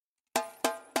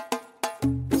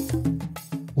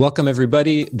Welcome,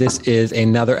 everybody. This is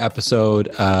another episode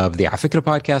of the Afikra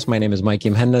podcast. My name is Mike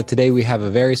Imhenna. Today, we have a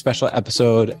very special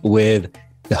episode with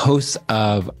the hosts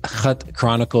of KHATT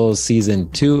Chronicles Season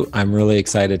 2. I'm really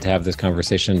excited to have this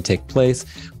conversation take place.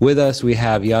 With us, we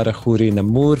have Yara Khouri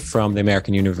Namour from the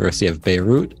American University of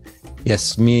Beirut,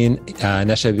 Yasmin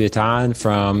Nashabitan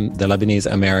from the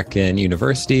Lebanese American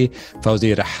University,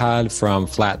 Fawzi Rahal from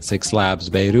Flat 6 Labs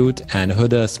Beirut, and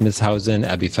Huda Smithhausen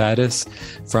Abi Faris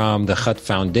from the KHATT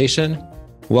Foundation.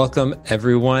 Welcome,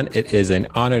 everyone. It is an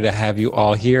honor to have you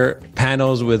all here.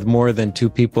 Panels with more than two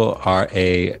people are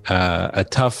a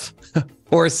tough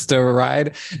horse to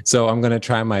ride, so I'm going to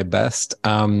try my best.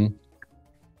 Huda,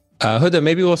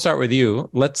 maybe we'll start with you.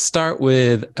 Let's start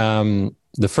with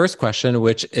the first question,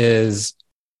 which is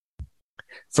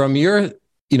from your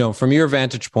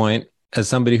vantage point as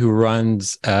somebody who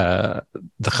runs the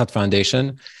KHATT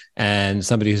Foundation and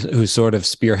somebody who's sort of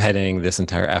spearheading this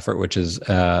entire effort, which is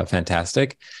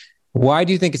fantastic. Why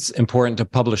do you think it's important to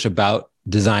publish about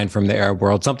design from the Arab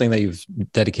world, something that you've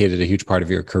dedicated a huge part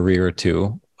of your career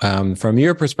to? From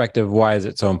your perspective, why is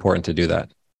it so important to do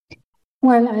that?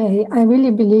 Well, I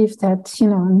really believe that,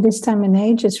 in this time and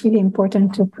age, it's really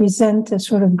important to present a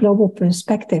sort of global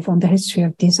perspective on the history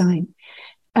of design.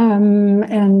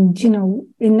 In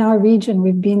our region,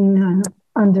 we've been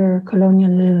under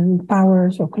colonial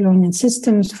powers or colonial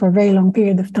systems for a very long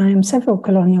period of time. Several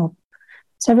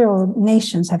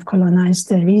nations have colonized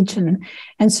the region.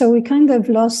 And so we kind of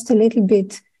lost a little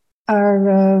bit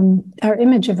our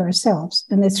image of ourselves.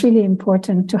 And it's really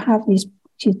important to have these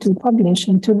to publish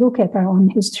and to look at our own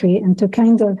history and to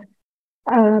kind of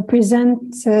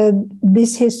present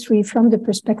this history from the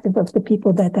perspective of the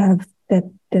people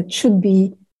that should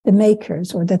be the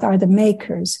makers or that are the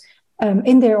makers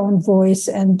in their own voice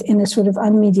and in a sort of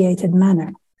unmediated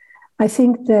manner. I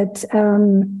think that,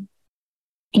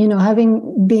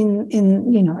 having been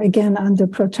in, again, under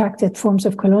protracted forms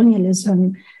of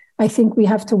colonialism, I think we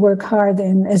have to work hard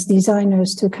as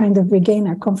designers to kind of regain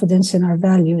our confidence in our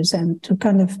values and to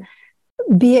kind of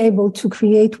be able to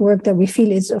create work that we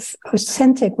feel is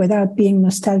authentic without being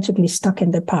nostalgically stuck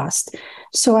in the past.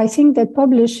 So I think that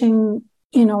publishing,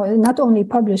 not only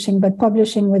publishing, but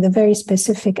publishing with a very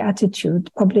specific attitude,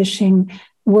 publishing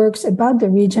works about the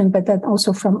region, but that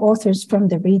also from authors from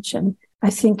the region,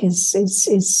 I think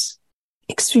is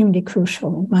extremely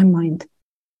crucial in my mind.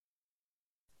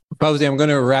 Fawzi, I'm going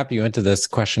to wrap you into this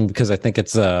question because I think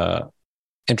it's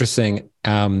interesting.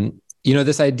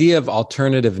 This idea of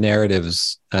alternative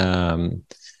narratives and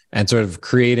sort of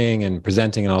creating and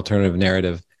presenting an alternative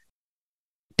narrative.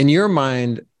 In your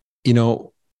mind,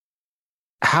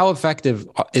 how effective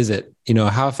is it?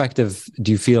 How effective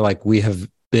do you feel like we have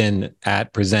been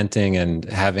at presenting and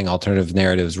having alternative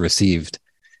narratives received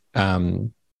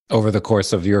over the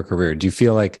course of your career? Do you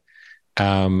feel like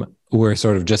we're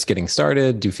sort of just getting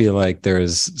started? Do you feel like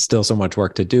there's still so much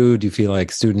work to do? Do you feel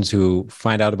like students who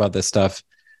find out about this stuff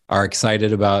are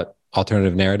excited about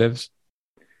alternative narratives?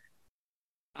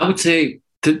 I would say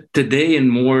today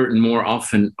and more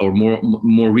often or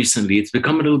more recently, it's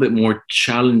become a little bit more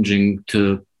challenging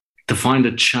to find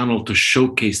a channel to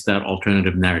showcase that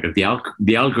alternative narrative. The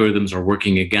algorithms are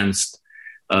working against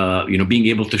being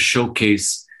able to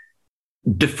showcase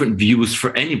different views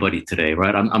for anybody today,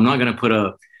 right? I'm not going to put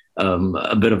a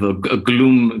bit of a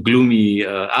gloomy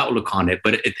outlook on it,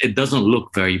 but it doesn't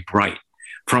look very bright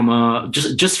from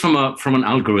an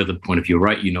algorithm point of view,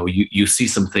 right? You see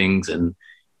some things and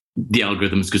the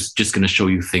algorithm is just going to show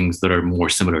you things that are more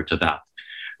similar to that.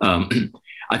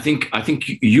 I think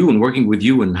you and working with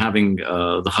you and having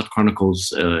the KHATT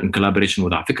Chronicles in collaboration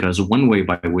with Afikra is one way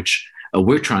by which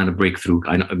we're trying to break through.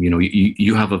 I know,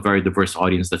 you have a very diverse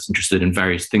audience that's interested in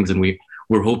various things, and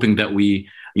we're hoping that we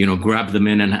grab them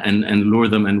in and lure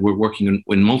them, and we're working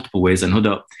in multiple ways. And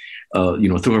Huda,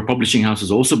 through her publishing house,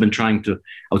 has also been trying to,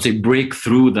 I would say, break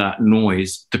through that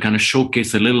noise to kind of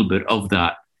showcase a little bit of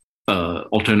that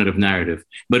alternative narrative.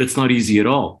 But it's not easy at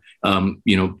all.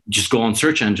 Just go on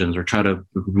search engines or try to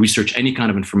research any kind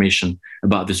of information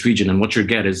about this region, and what you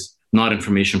get is not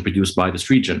information produced by this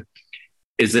region.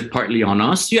 Is it partly on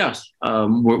us? Yes.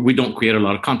 We don't create a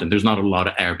lot of content. There's not a lot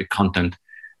of Arabic content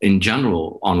in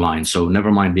general online. So never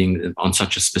mind being on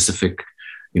such a specific,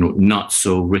 not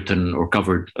so written or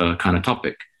covered kind of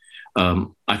topic.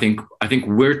 I think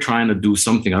we're trying to do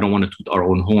something. I don't want to toot our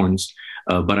own horns,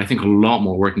 but I think a lot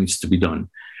more work needs to be done.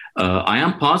 I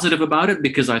am positive about it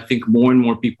because I think more and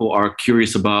more people are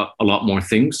curious about a lot more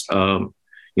things.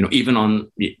 Even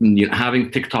on having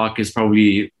TikTok is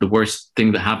probably the worst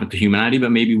thing that happened to humanity,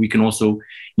 but maybe we can also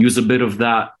use a bit of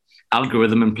that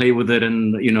algorithm and play with it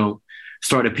and,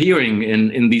 start appearing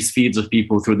in these feeds of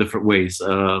people through different ways.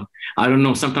 I don't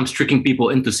know. Sometimes tricking people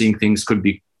into seeing things could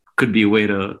be a way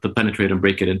to penetrate and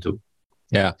break it into.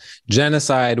 Yeah.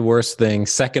 Genocide, worst thing.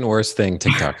 Second worst thing,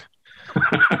 TikTok.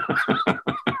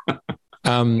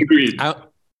 Agreed.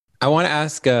 I want to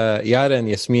ask Yada and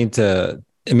Yasmin to,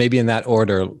 maybe in that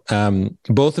order,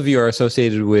 both of you are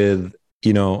associated with,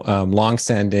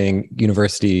 longstanding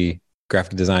university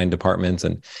graphic design departments,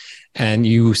 and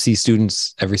you see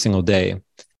students every single day.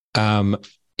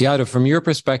 Yada, from your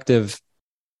perspective,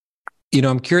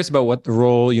 I'm curious about what the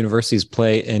role universities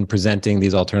play in presenting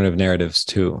these alternative narratives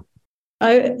too.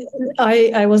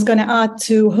 I was going to add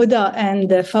to Huda and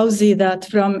Fawzi that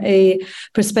from a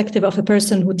perspective of a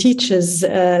person who teaches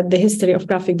the history of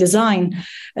graphic design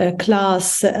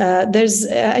class,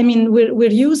 we're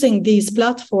using these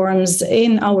platforms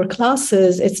in our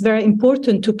classes. It's very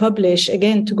important to publish,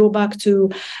 again, to go back to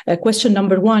question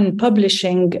number one,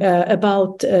 publishing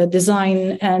about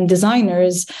design and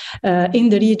designers in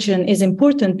the region is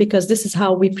important, because this is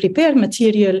how we prepare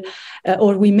material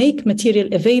or we make material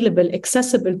available,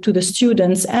 accessible to the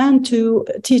students and to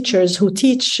teachers who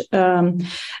teach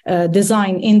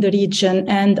design in the region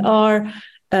and are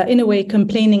in a way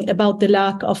complaining about the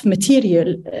lack of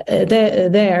material.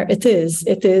 There it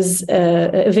is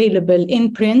available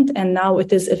in print, and now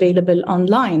it is available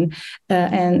online.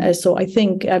 So I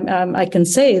think I can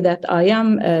say that I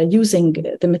am using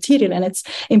the material, and it's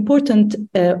important.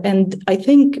 And I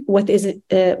think what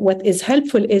is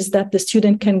helpful is that the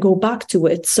student can go back to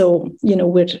it. So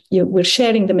we're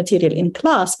sharing the material in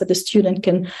class, but the student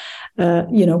can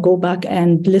go back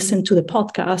and listen to the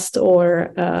podcast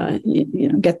or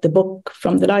get the book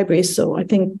from the library. So I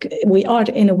think we are,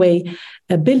 in a way,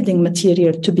 building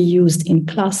material to be used in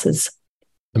classes.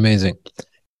 Amazing.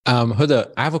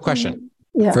 Huda, I have a question.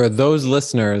 Yeah. For those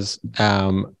listeners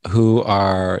who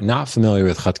are not familiar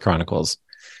with KHATT Chronicles,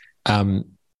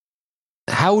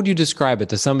 how would you describe it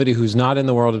to somebody who's not in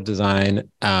the world of design,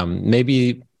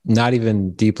 maybe not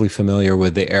even deeply familiar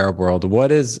with the Arab world?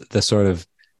 What is the sort of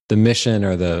the mission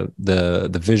or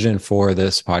the vision for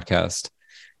this podcast?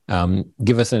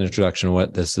 Give us an introduction of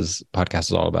what this podcast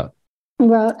is all about.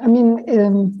 Well,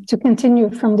 to continue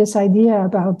from this idea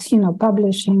about,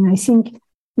 publishing, I think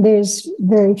there's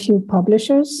very few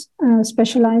publishers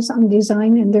specialized on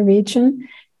design in the region,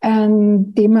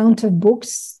 and the amount of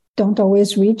books don't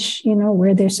always reach,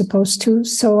 where they're supposed to.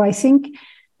 So I think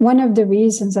one of the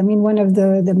reasons, one of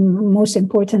the most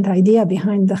important idea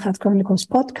behind the KHATT Chronicles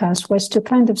podcast was to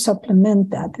kind of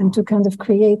supplement that and to kind of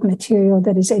create material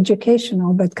that is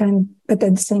educational, but at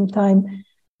the same time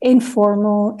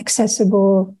informal,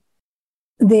 accessible,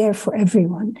 there for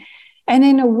everyone. And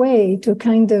in a way to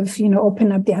kind of,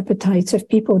 open up the appetites of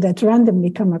people that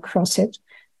randomly come across it.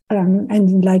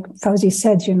 And like Fawzi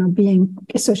said, being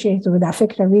associated with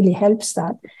Africa really helps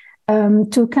that.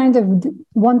 To kind of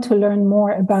want to learn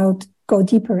more about, go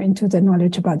deeper into the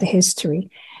knowledge about the history.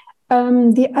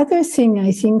 The other thing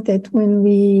I think that when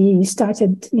we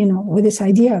started, with this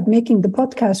idea of making the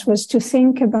podcast was to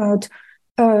think about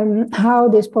how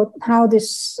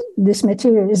this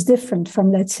material is different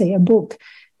from, let's say, a book.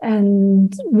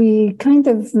 And we kind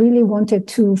of really wanted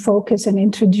to focus and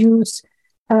introduce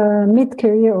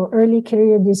mid-career or early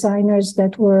career designers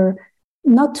that were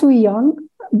not too young,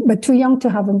 but too young to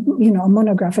have a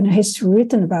monograph and a history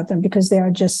written about them because they are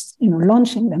just,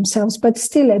 launching themselves, but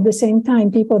still at the same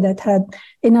time, people that had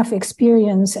enough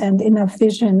experience and enough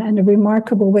vision and a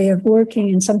remarkable way of working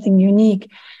and something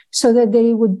unique so that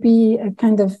they would be a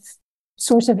kind of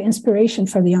source of inspiration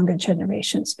for the younger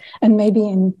generations. And maybe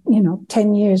in,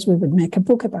 10 years, we would make a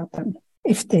book about them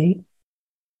if they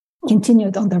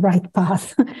continued on the right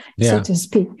path, so to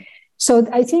speak. So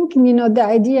I think, the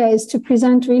idea is to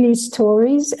present really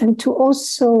stories and to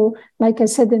also, like I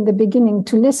said in the beginning,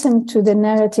 to listen to the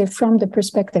narrative from the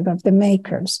perspective of the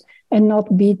makers and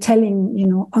not be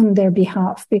telling, on their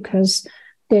behalf, because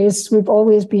we've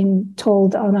always been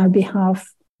told on our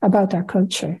behalf about our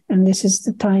culture. And this is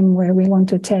the time where we want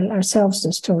to tell ourselves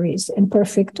the stories,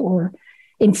 imperfect or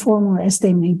informal as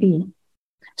they may be.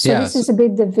 So This is a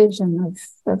bit the vision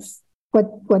of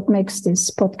what makes this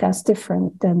podcast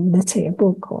different than, let's say, a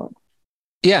book or.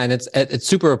 Yeah, and it's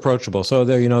super approachable. So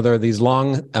there are these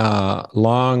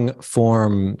long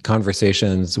form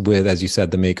conversations with, as you said,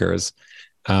 the makers,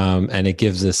 and it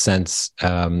gives a sense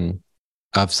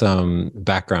of some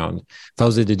background.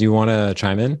 Fawzi, did you want to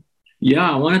chime in?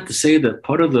 Yeah, I wanted to say that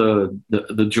part of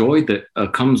the joy that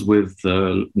comes with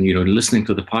listening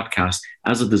to the podcast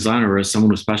as a designer, as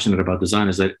someone who's passionate about design,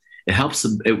 is that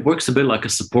it works a bit like a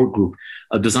support group.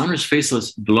 Designers face a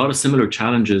lot of similar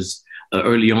challenges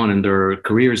early on in their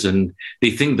careers, and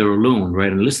they think they're alone,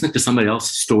 right? And listening to somebody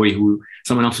else's story,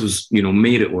 someone else who's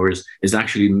made it or is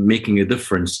actually making a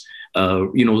difference,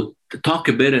 talk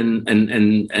a bit and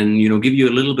give you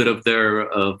a little bit of their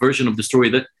version of the story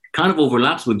that kind of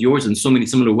overlaps with yours in so many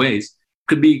similar ways,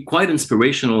 could be quite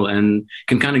inspirational and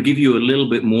can kind of give you a little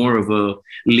bit more of a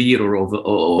lead or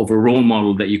of a role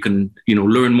model that you can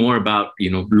learn more about,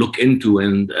 look into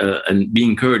and be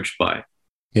encouraged by.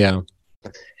 Yeah.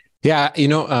 Yara,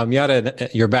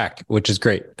 you're back, which is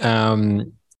great.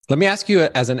 Let me ask you,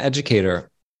 as an educator,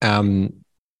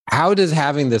 how does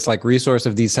having this resource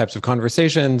of these types of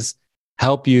conversations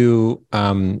help you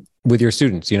with your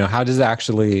students? How does it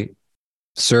actually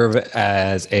serve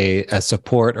as a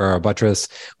support or a buttress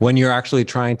when you're actually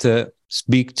trying to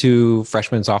speak to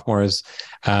freshmen, sophomores,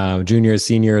 juniors,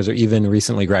 seniors, or even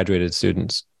recently graduated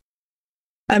students?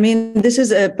 I mean, this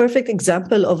is a perfect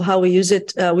example of how we use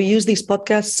it. We use these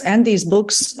podcasts and these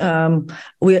books. I'm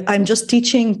just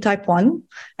teaching type 1,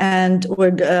 and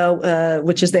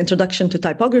which is the introduction to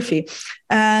typography.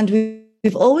 And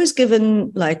we've always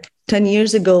given, 10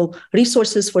 years ago,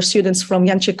 resources for students from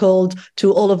Yancey Code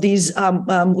to all of these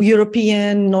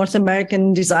European, North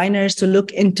American designers to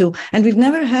look into. And we've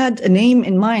never had a name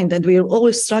in mind. And we're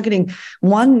always struggling.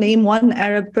 One name, one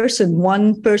Arab person,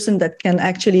 one person that can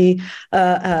actually,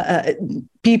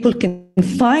 people can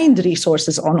find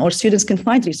resources on, or students can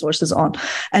find resources on.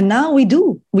 And now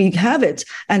we have it,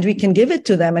 and we can give it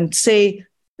to them and say,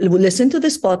 listen to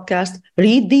this podcast,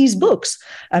 read these books.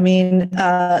 I mean,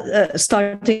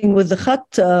 starting with the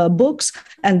KHATT books,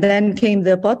 and then came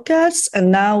the podcasts,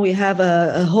 and now we have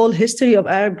a whole history of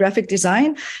Arab graphic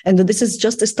design. And this is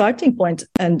just a starting point.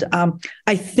 And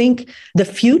I think the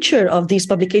future of these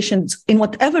publications, in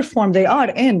whatever form they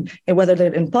are in, whether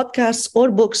they're in podcasts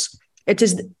or books,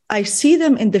 I see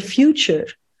them in the future.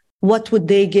 What would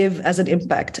they give as an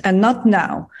impact? And not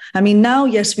now. I mean, now,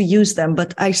 yes, we use them,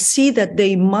 but I see that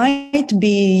they might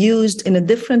be used in a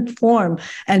different form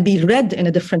and be read in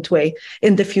a different way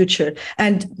in the future.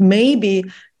 And maybe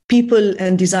people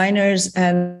and designers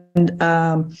and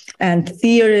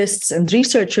theorists and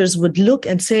researchers would look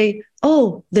and say,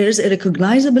 oh, there's a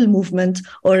recognizable movement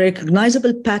or a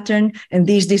recognizable pattern in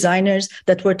these designers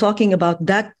that were talking about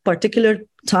that particular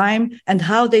time and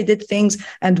how they did things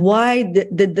and why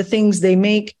did the things they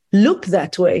make look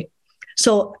that way.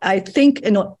 So I think,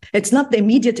 it's not the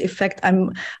immediate effect.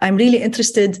 I'm really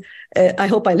interested. I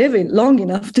hope I live long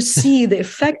enough to see the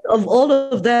effect of all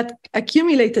of that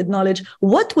accumulated knowledge.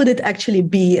 What would it actually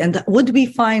be? And would we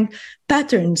find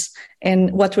patterns in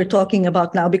what we're talking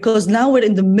about now? Because now we're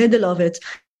in the middle of it,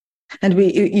 and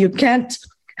you can't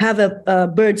have a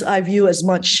bird's eye view as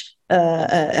much.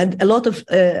 And a lot of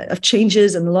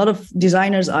changes, and a lot of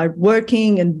designers are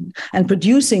working and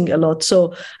producing a lot.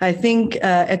 So I think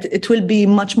it will be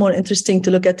much more interesting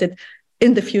to look at it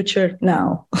in the future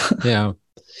now. Yeah.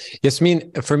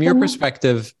 Yasmin, from your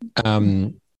perspective,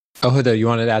 Huda, you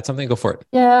wanted to add something? Go for it.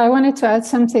 Yeah, I wanted to add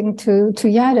something to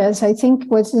Yada's. I think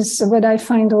what I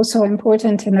find also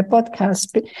important in a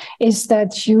podcast is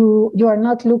that you are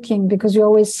not looking, because you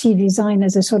always see design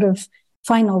as a sort of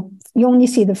you only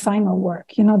see the final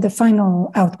work, the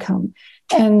final outcome.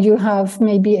 And you have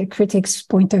maybe a critic's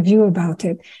point of view about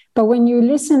it. But when you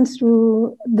listen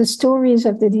through the stories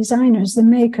of the designers, the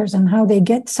makers, and how they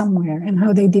get somewhere and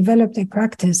how they develop their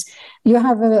practice, you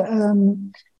have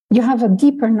a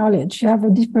deeper knowledge, you have a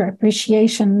deeper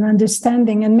appreciation and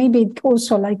understanding. And maybe it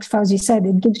also, like Fawzi said,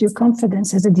 it gives you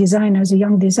confidence as a designer, as a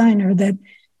young designer, that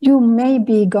you may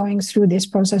be going through this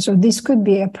process, or this could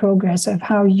be a progress of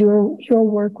how your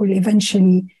work will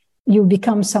eventually, you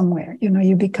become somewhere,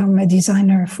 you become a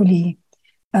designer fully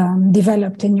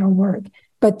developed in your work.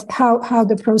 But how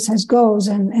the process goes,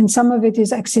 and some of it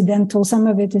is accidental, some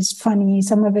of it is funny,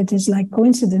 some of it is like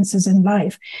coincidences in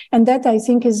life. And that, I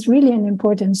think, is really an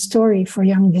important story for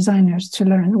young designers to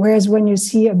learn. Whereas when you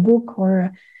see a book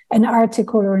or an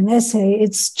article or an essay,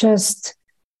 it's just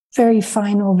very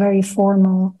final, very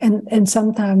formal, and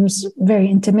sometimes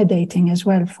very intimidating as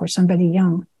well for somebody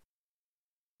young.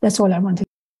 That's all I wanted.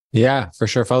 Yeah, for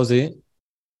sure. Fawzi?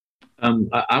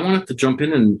 I wanted to jump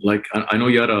in and I know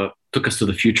Yara took us to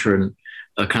the future and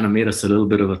kind of made us a little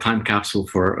bit of a time capsule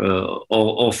for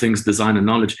all things design and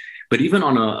knowledge. But even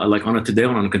on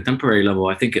a contemporary level,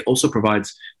 I think it also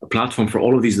provides a platform for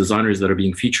all of these designers that are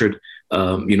being featured,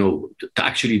 to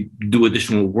actually do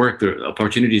additional work. There are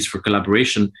opportunities for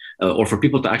collaboration, or for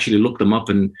people to actually look them up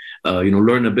and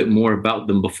learn a bit more about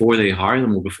them before they hire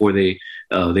them or before they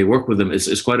work with them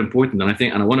is quite important.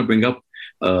 And I want to bring up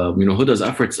Huda's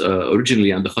efforts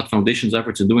originally and the KHATT Foundation's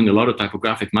efforts in doing a lot of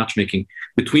typographic matchmaking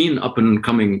between up and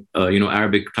coming,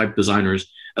 Arabic type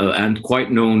designers and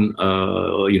quite known,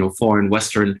 foreign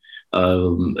Western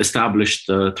established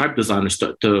type designers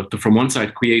to from one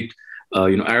side create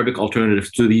Arabic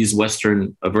alternatives to these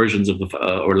Western versions of the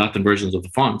or Latin versions of the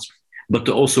fonts, but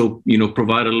to also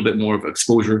provide a little bit more of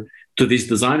exposure to these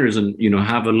designers and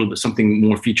have a little bit something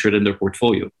more featured in their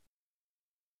portfolio.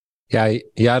 Yeah,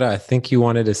 Yara, I think you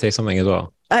wanted to say something as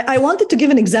well. I wanted to give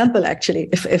an example, actually.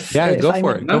 Go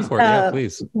for it. Yeah,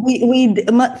 please.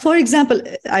 For example,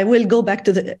 I will go back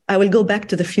to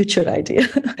the future idea.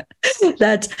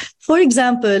 That, for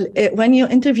example, when you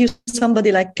interview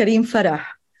somebody like Karim Farah,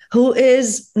 who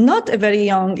is not a very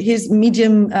young, he's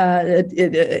medium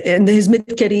in his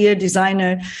mid-career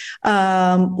designer.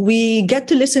 We get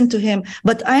to listen to him,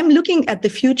 but I'm looking at the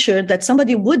future that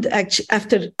somebody would actually,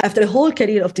 after a whole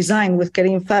career of design with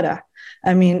Karim Farah,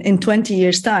 in 20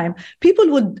 years' time, people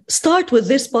would start with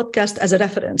this podcast as a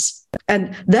reference.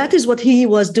 And that is what he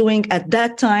was doing at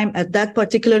that time, in that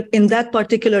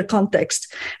particular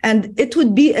context. And it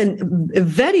would be a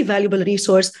very valuable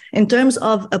resource in terms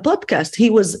of a podcast.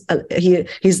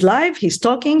 He's live, he's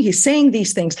talking, he's saying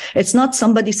these things. It's not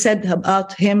somebody said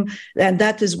about him, and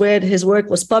that is where his work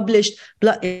was published.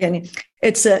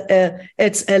 It's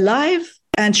a live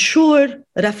and sure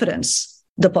reference,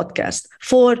 the podcast,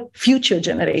 for future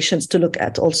generations to look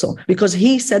at also, because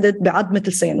he said it بعضمة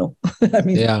لسانه.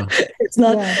 It's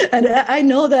not, and I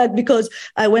know that because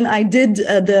when I did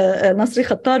the Nasri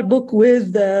Khattar book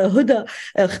with Huda,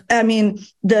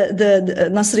 the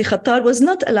Nasri Khattar was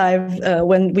not alive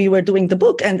when we were doing the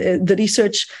book, and the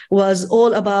research was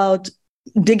all about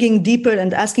digging deeper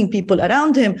and asking people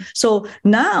around him. So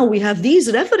now we have these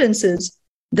references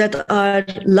that are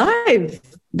live.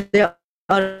 They are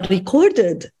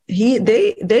recorded.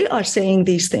 They are saying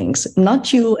these things,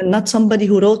 not you and not somebody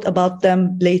who wrote about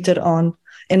them later on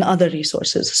in other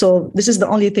resources. So this is the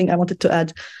only thing I wanted to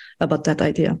add about that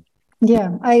idea.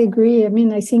 Yeah, I agree.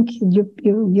 I think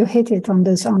you hit it on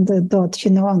the dot,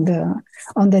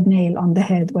 on the nail, on the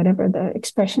head, whatever the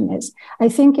expression is. I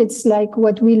think it's like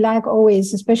what we lack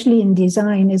always, especially in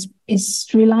design, is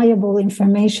reliable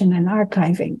information and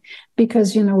archiving.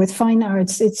 Because, with fine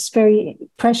arts, it's very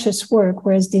precious work,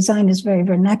 whereas design is very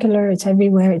vernacular. It's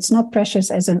everywhere. It's not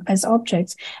precious as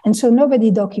objects. And so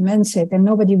nobody documents it and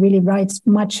nobody really writes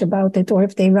much about it. Or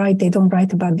if they write, they don't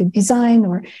write about the design,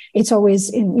 or it's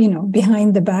always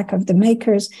behind the back of the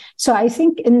makers. So I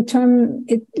think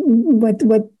what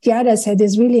Yara said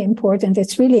is really important.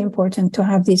 It's really important to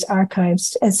have these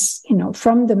archives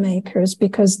from the makers,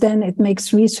 because then it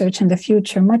makes research in the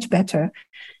future much better.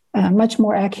 Much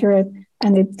more accurate,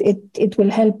 and it will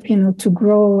help to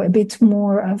grow a bit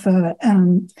more of a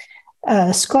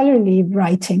scholarly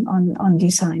writing on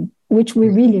design, which we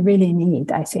really, really need,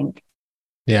 I think.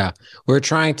 Yeah, we're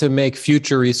trying to make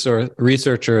future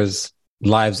researchers'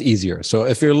 lives easier. So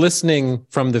if you're listening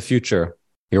from the future,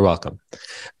 you're welcome.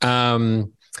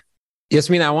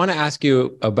 Yasmin, I want to ask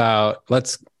you about,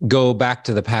 let's go back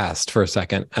to the past for a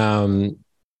second. How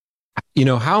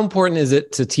important is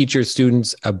it to teach your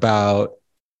students about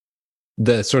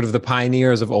the sort of the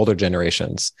pioneers of older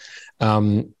generations?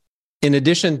 In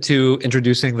addition to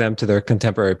introducing them to their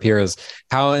contemporary peers,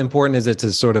 how important is it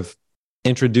to sort of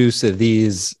introduce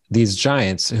these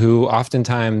giants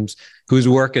whose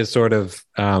work is sort of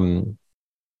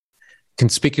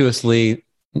conspicuously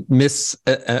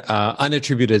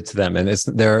unattributed to them, and it's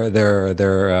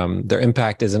their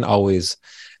impact isn't always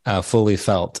fully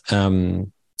felt.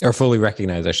 Or fully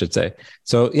recognized, I should say.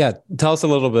 So, tell us a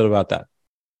little bit about that.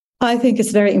 I think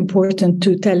it's very important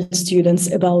to tell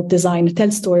students about design, tell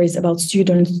stories about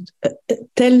students,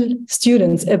 tell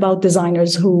students about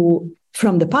designers who,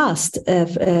 from the past,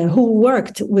 who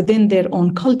worked within their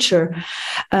own culture.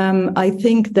 I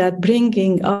think that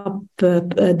bringing up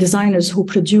designers who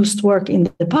produced work in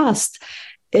the past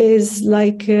is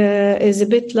a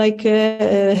bit like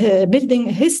building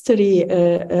history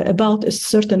about a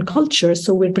certain culture.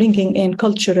 So we're bringing in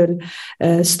cultural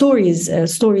stories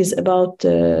about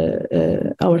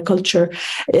our culture.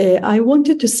 I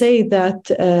wanted to say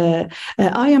that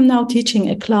I am now teaching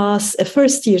a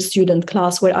first-year student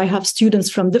class, where I have students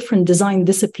from different design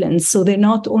disciplines. So they're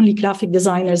not only graphic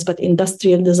designers, but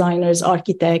industrial designers,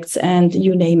 architects, and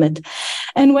you name it.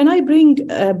 And when I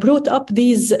brought up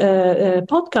these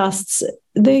podcasts,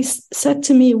 they said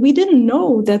to me, we didn't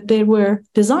know that there were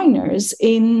designers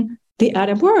in the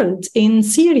Arab world, in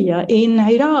Syria, in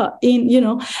Iraq,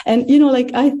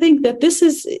 like I think that this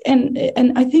is, and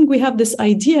I think we have this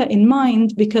idea in mind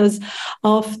because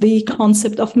of the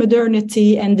concept of modernity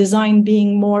and design being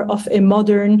more of a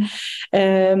modern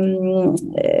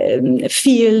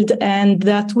field, and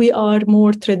that we are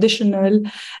more traditional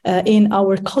in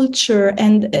our culture,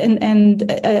 and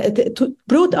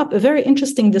brought up a very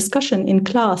interesting discussion in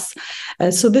class.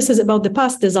 So this is about the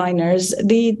past designers,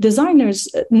 the designers,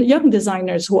 young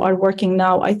designers who are working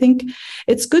now. I think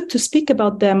it's good to speak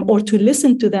about them or to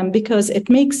listen to them, because it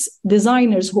makes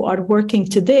designers who are working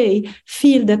today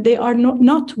feel that they are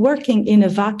not working in a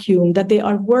vacuum, that they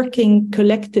are working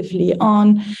collectively on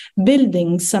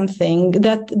building something,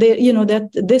 that that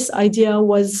this idea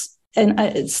was, and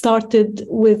it started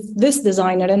with this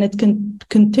designer and it can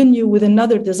continue with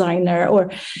another designer, or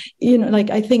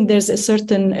I think there's a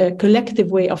certain collective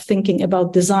way of thinking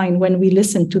about design when we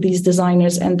listen to these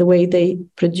designers and the way they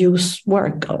produce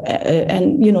work,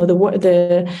 and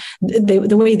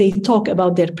the way they talk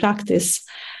about their practice.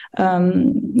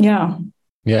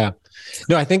 Yeah.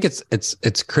 No, I think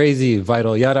it's crazy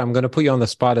vital. Yara, I'm going to put you on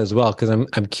the spot as well, because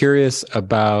I'm curious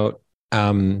about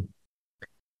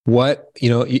what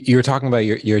you're talking about.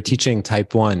 You're teaching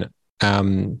type 1.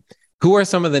 Who are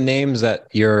some of the names that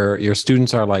your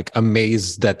students are like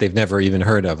amazed that they've never even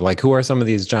heard of? Like, who are some of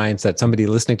these giants that somebody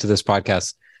listening to this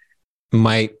podcast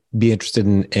might be interested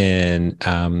in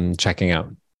checking out?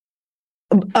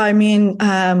 I mean,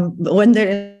 when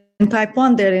they're in type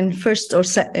 1, they're in first or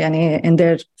in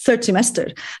their third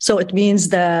semester. So it means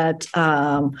that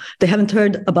they haven't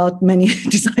heard about many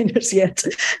designers yet.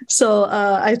 So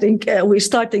I think we're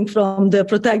starting from the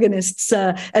protagonists,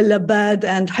 El-Labad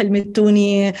and Hilmi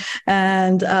Touni,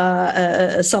 and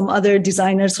some other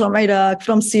designers from Iraq,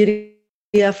 from Syria,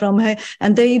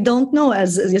 and they don't know,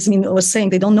 as Yasmin was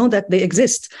saying, they don't know that they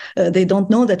exist. They don't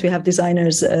know that we have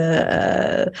designers.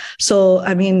 So,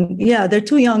 I mean, they're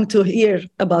too young to hear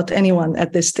about anyone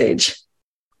at this stage.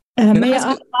 May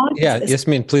I add? Yeah,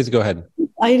 Yasmin, please go ahead.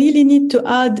 I really need to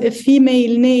add a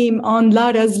female name on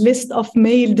Lara's list of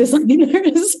male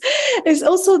designers. Is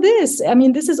also this. I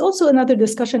mean, this is also another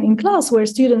discussion in class where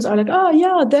students are like,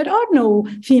 there are no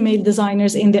female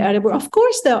designers in the Arab world. Of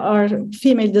course, there are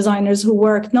female designers who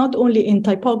work not only in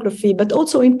typography, but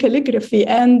also in calligraphy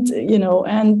and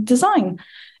design.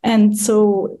 And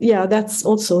so, that's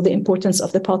also the importance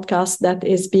of the podcast that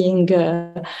is being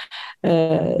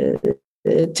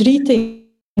treating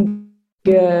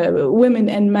women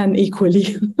and men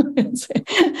equally.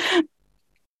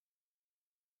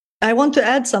 I want to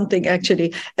add something,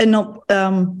 actually.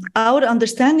 Our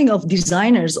understanding of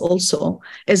designers also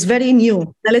is very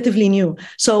new, relatively new.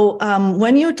 So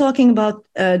when you're talking about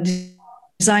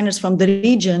designers from the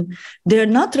region, they're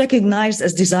not recognized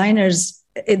as designers.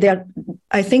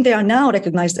 I think they are now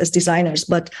recognized as designers,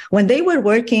 but when they were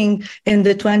working in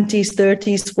the 20s,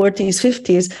 30s, 40s,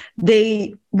 50s,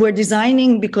 they were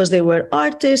designing because they were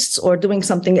artists or doing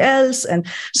something else. And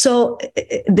so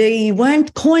they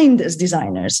weren't coined as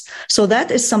designers. So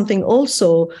that is something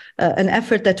also, an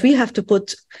effort that we have to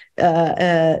put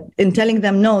in telling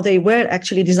them, no, they were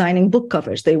actually designing book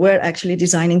covers. They were actually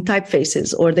designing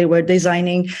typefaces, or they were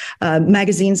designing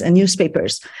magazines and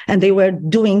newspapers. And they were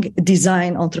doing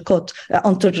design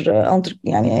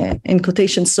in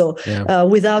quotations. So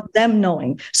without them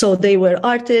knowing. So they were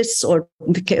artists or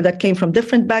that came from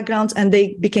different backgrounds, and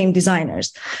they became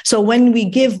designers. So when we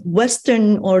give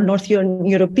Western or North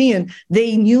European,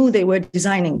 they knew they were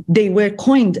designing. They were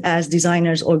coined as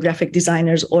designers or graphic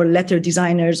designers or letter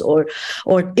designers or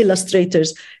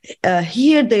illustrators.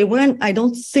 Here they weren't. I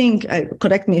don't think.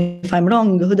 Correct me if I'm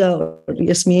wrong, Huda or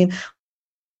Yasmin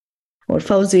or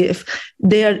Fawzi. If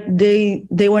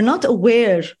they were not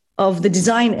aware of the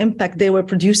design impact they were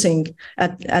producing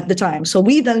at the time. So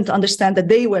we didn't understand that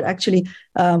they were actually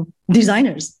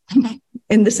designers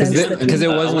in the sense because it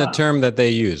wasn't a term that they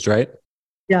used, right?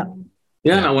 Yeah.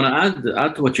 Yeah, and I want to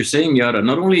add to what you're saying, Yara.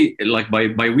 Not only like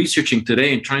by researching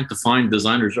today and trying to find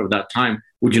designers of that time,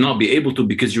 would you not be able to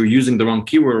because you're using the wrong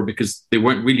keyword or because they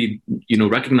weren't really,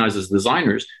 recognized as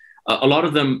designers. A lot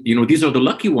of them, these are the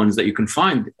lucky ones that you can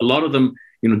find. A lot of them,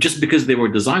 just because they were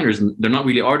designers, and they're not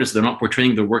really artists, they're not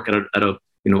portraying their work at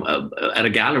a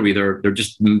gallery. They're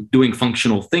just doing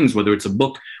functional things, whether it's a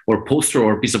book or a poster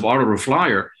or a piece of art or a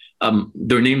flyer.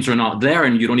 Their names are not there,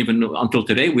 and you don't even know until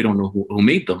today. We don't know who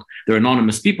made them. They're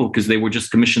anonymous people because they were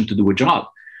just commissioned to do a job.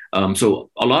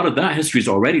 So a lot of that history is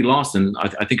already lost, and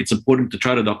I think it's important to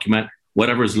try to document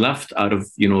whatever's left out of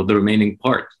the remaining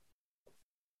part.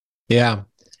 Yeah.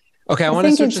 Okay, I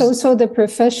think it's also the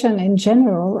profession in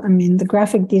general. I mean, the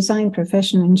graphic design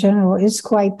profession in general is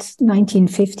quite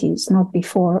 1950s, not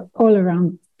before, all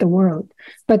around the world.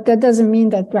 But that doesn't mean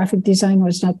that graphic design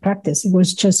was not practiced. It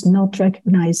was just not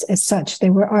recognized as such. They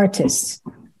were artists,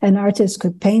 and artists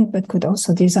could paint, but could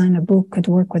also design a book, could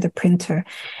work with a printer.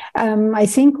 I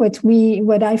think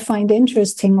what I find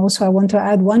interesting, also, I want to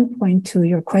add one point to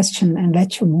your question and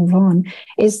let you move on,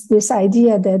 is this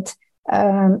idea that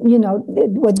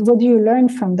what do you learn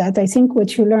from that? I think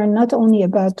what you learn not only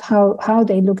about how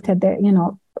they looked at their,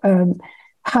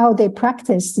 how they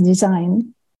practiced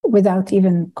design without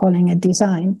even calling it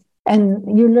design,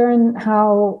 and you learn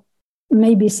how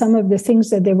maybe some of the things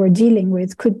that they were dealing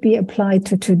with could be applied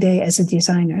to today as a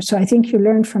designer. So I think you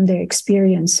learn from their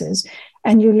experiences,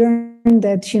 and you learn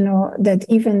that that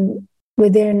even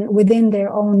within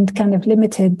their own kind of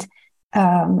limited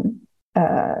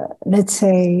let's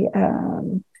say,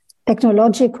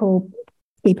 technological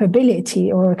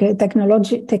capability or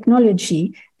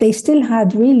technology, they still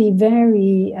had really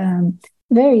very,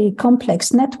 very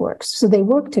complex networks. So they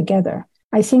work together.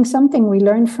 I think something we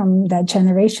learned from that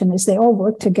generation is they all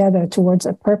work together towards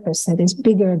a purpose that is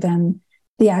bigger than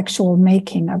the actual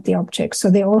making of the object.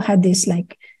 So they all had this,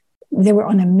 they were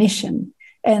on a mission.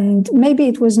 And maybe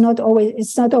it's not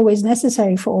always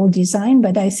necessary for all design,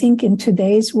 but I think in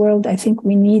today's world, I think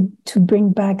we need to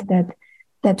bring back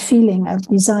that feeling of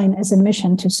design as a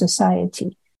mission to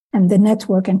society. And the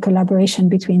network and collaboration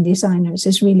between designers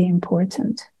is really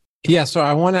important. Yeah, so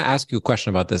I want to ask you a question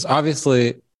about this.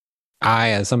 Obviously, I,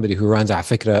 as somebody who runs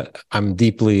Afikra, I'm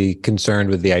deeply concerned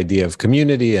with the idea of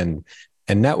community and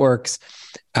networks.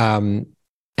 And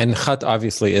KHATT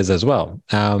obviously is as well.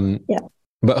 Yeah.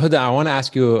 But Huda, I want to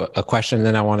ask you a question, and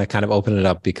then I want to kind of open it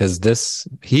up, because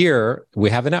here we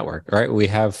have a network, right? We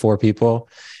have 4 people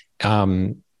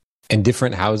in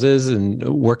different houses and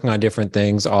working on different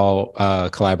things, all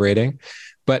collaborating.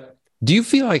 But do you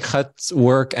feel like KHATT's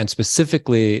work, and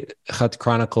specifically KHATT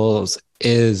Chronicles,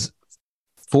 is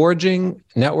forging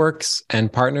networks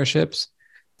and partnerships,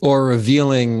 or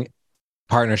revealing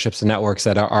partnerships and networks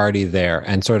that are already there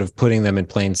and sort of putting them in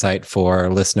plain sight for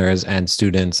listeners and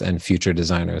students and future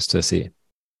designers to see?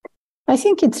 I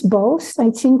think it's both.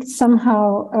 I think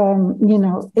somehow,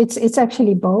 it's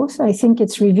actually both. I think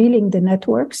it's revealing the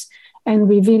networks and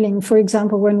revealing, for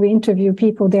example, when we interview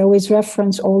people, they always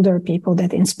reference older people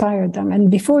that inspired them.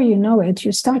 And before you know it,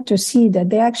 you start to see that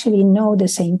they actually know the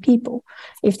same people,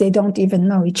 if they don't even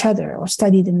know each other or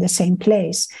studied in the same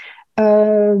place.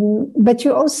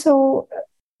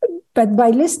 But by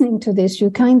listening to this, you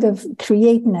kind of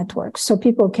create networks. So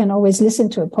people can always listen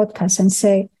to a podcast and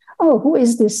say, oh, who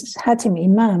is this Hatim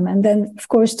Imam? And then, of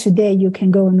course, today you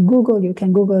can go and you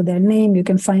can Google their name, you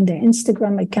can find their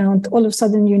Instagram account. All of a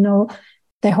sudden, you know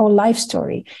their whole life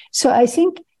story. So I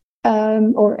think,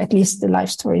 or at least the life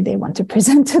story they want to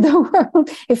present to the world,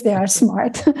 if they are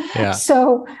smart. Yeah.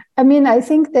 So, I mean, I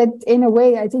think that in a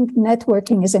way, I think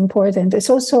networking is important. It's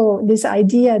also this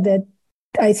idea that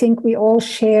I think we all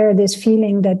share this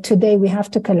feeling that today we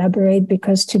have to collaborate,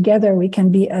 because together we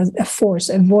can be a force,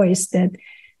 a voice that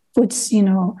puts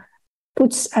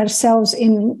ourselves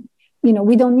in,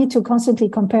 we don't need to constantly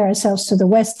compare ourselves to the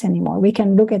West anymore. We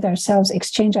can look at ourselves,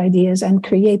 exchange ideas, and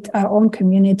create our own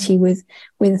community with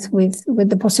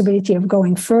the possibility of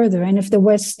going further. And if the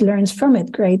West learns from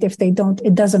it, great. If they don't,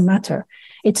 it doesn't matter.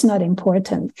 It's not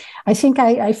important. I think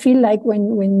I feel like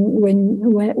when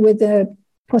with the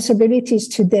possibilities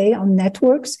today on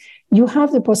networks, you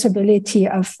have the possibility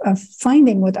of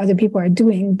finding what other people are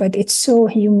doing, but it's so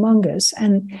humongous.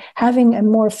 And having a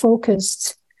more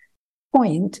focused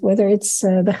point, whether it's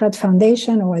the KHATT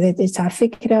Foundation, or whether it's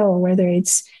Afikra, or whether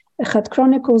it's KHATT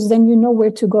Chronicles, then you know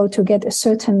where to go to get a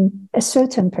certain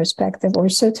perspective or a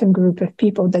certain group of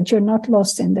people, that you're not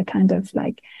lost in the kind of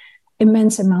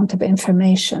immense amount of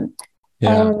information.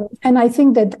 Yeah. And I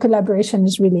think that collaboration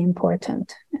is really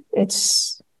important.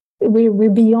 We're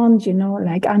beyond,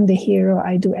 I'm the hero,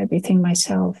 I do everything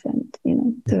myself. And,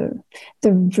 the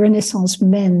Renaissance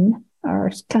men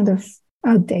are kind of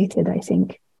outdated, I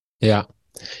think. Yeah.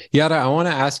 Yara, I want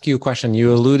to ask you a question.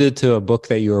 You alluded to a book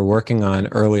that you were working on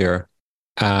earlier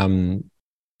and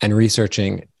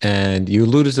researching, and you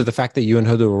alluded to the fact that you and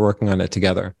Huda were working on it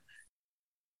together.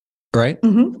 Right?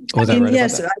 Mm-hmm. Was that right?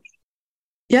 Yes.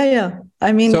 Yeah.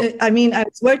 I mean, I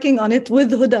was working on it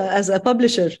with Huda as a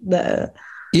publisher. So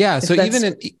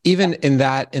even in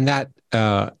that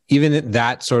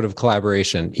sort of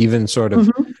collaboration, even sort of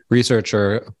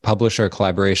researcher publisher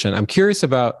collaboration, I'm curious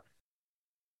about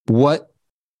what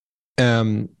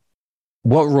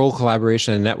what role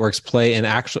collaboration and networks play in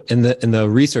the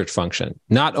research function,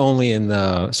 not only in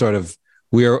the sort of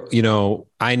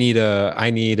I need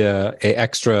a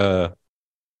extra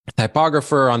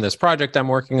typographer on this project I'm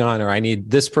working on, or I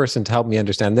need this person to help me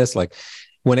understand this. Like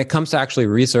when it comes to actually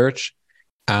research,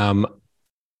 what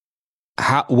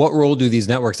role do these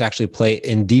networks actually play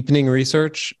in deepening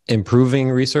research, improving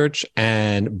research,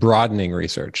 and broadening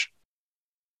research?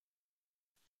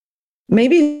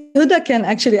 Maybe Huda can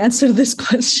actually answer this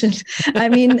question. I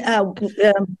mean,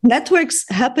 networks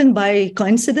happen by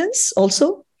coincidence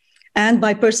also, and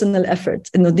by personal effort.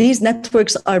 These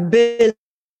networks are built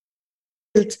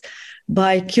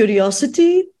by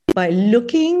curiosity, by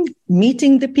looking,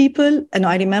 meeting the people. And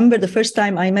I remember the first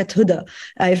time I met Huda.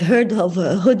 I've heard of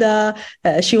Huda.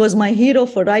 She was my hero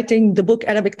for writing the book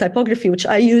Arabic Typography, which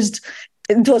I used.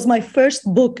 It was my first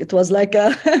book. It was like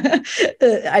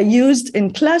I used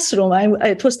in classroom.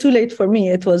 It was too late for me.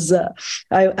 It was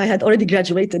I had already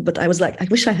graduated, but I was like, I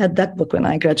wish I had that book when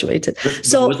I graduated.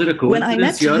 So was it a coincidence, when I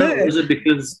met her, was it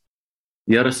because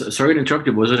Yara? Sorry to interrupt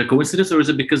you. Was it a coincidence, or is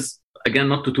it because, again,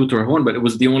 not to toot our horn, but it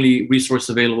was the only resource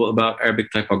available about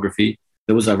Arabic typography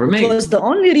that was ever made? It was the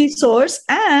only resource,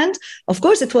 and of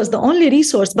course, it was the only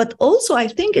resource. But also, I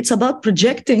think it's about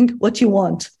projecting what you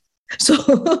want. So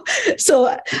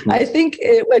I think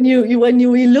when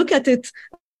we look at it,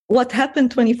 what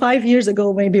happened 25 years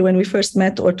ago, maybe when we first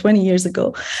met, or 20 years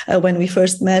ago when we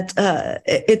first met,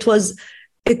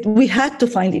 we had to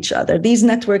find each other. These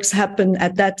networks happened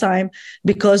at that time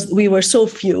because we were so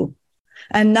few.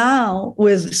 And now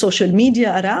with social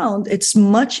media around, it's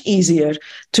much easier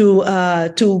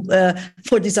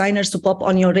for designers to pop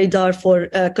on your radar, for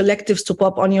collectives to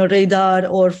pop on your radar,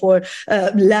 or for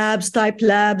type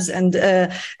labs and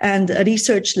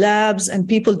research labs and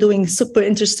people doing super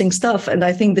interesting stuff. And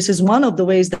I think this is one of the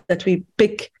ways that we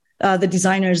pick the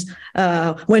designers.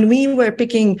 When we were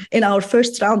picking in our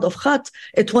first round of KHATT,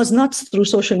 it was not through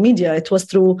social media. It was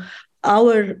through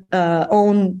our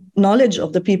own knowledge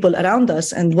of the people around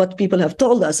us and what people have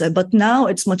told us. But now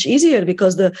it's much easier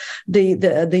because the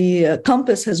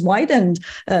compass has widened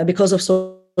because of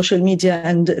social media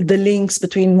and the links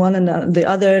between one and the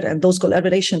other and those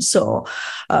collaborations. So,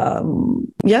 I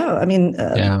mean,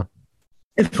 20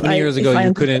 years ago,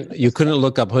 you couldn't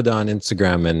look up Huda on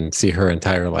Instagram and see her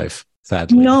entire life.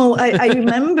 Sadly. No, I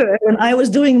remember when I was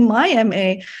doing my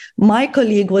MA, my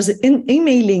colleague was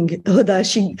emailing Huda.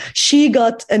 She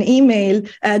got an email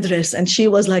address and she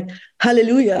was like,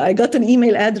 hallelujah, I got an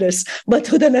email address, but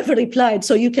Huda never replied.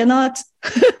 So you cannot,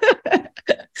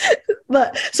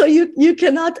 you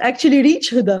cannot actually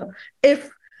reach Huda if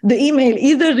the email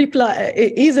either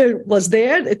was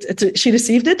there, she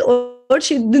received it, or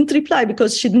she didn't reply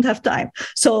because she didn't have time.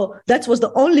 So that was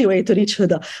the only way to reach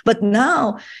Huda. But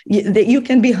now you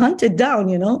can be hunted down,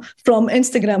 from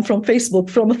Instagram, from Facebook,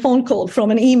 from a phone call,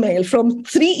 from an email, from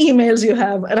 3 emails you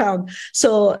have around.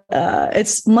 So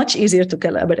it's much easier to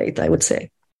collaborate, I would say.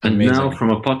 And Amazing. Now from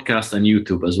a podcast and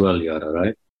YouTube as well, Yara,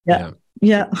 right? Yeah.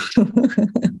 Yeah.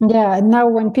 And now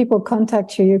when people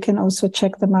contact you, you can also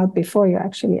check them out before you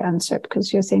actually answer,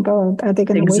 because you think, oh, are they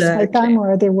going to waste my time, or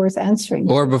are they worth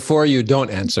answering? Or before you don't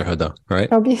answer, Huda, right?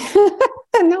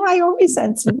 No, I always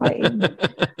answer my email.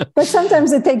 But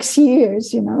sometimes it takes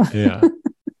years, Yeah.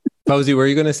 Fawzi, were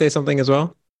you going to say something as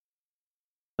well?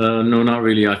 No, not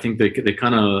really. I think they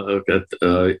kind of,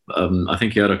 I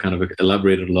think Yara kind of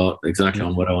elaborated a lot exactly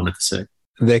on what I wanted to say.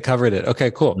 They covered it. Okay,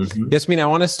 cool. Mm-hmm. Yasmin, I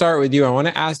want to start with you. I want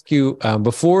to ask you,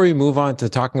 before we move on to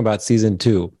talking about season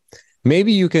 2,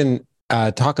 maybe you can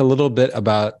talk a little bit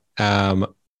about,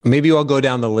 maybe I'll go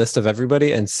down the list of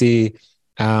everybody and see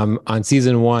on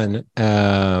season 1,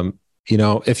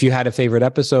 if you had a favorite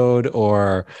episode,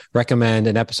 or recommend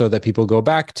an episode that people go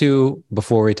back to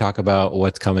before we talk about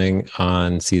what's coming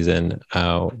on season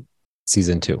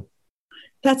 2.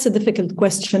 That's a difficult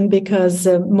question, because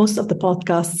most of the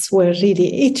podcasts were really,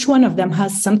 each one of them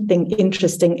has something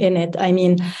interesting in it. I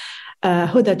mean,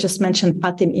 Huda just mentioned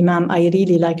Hatim Imam. I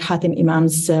really like Hatim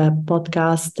Imam's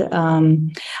podcast.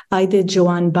 I did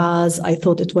Joanne Baz. I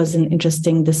thought it was an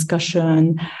interesting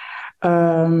discussion.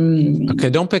 Okay,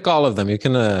 don't pick all of them. You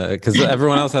can, because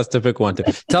everyone else has to pick one too.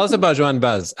 Tell us about Joanne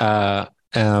Baz.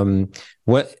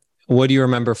 What do you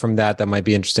remember from that might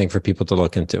be interesting for people to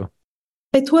look into?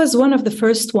 It was one of the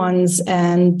first ones,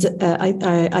 and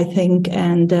I think,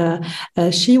 and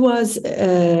she was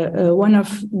one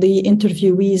of the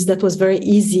interviewees that was very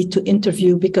easy to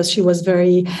interview, because she was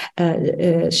very,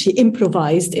 she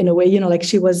improvised in a way, like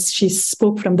she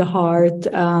spoke from the heart.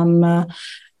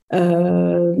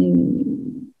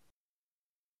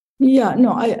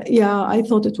 I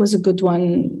thought it was a good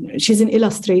one. She's an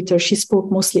illustrator. She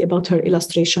spoke mostly about her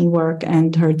illustration work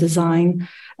and her design.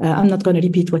 I'm not going to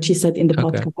repeat what she said in the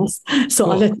podcast, so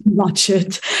cool. I'll let you watch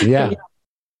it. Yeah.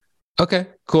 Okay,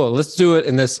 cool. Let's do it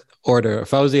in this order.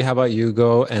 Fawzi, how about you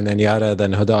go, and then Yara,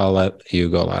 then Huda, I'll let you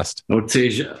go last. I would say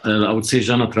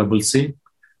Jana Trabulsi.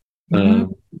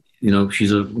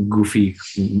 She's a goofy,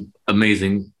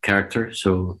 amazing character,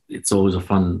 so it's always a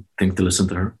fun thing to listen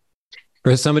to her.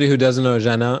 For somebody who doesn't know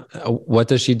Jana, what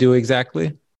does she do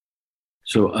exactly?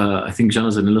 So I think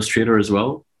Jana's an illustrator as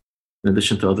well, in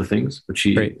addition to other things, but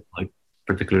she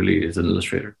particularly is an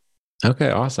illustrator.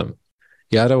 Okay, awesome.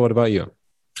 Yara, what about you?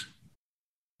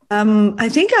 I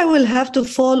think I will have to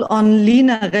fall on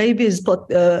Lina Ghaibi's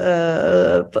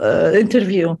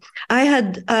interview. I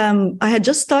had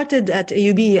just started at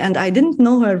AUB and I didn't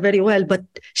know her very well, but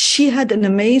she had an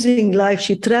amazing life.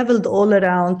 She traveled all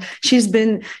around. She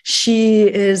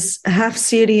is half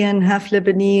Syrian, half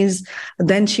Lebanese.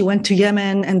 Then she went to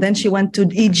Yemen, and then she went to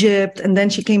Egypt, and then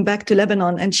she came back to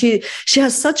Lebanon. And she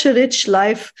has such a rich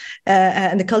life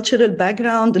and a cultural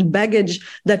background and baggage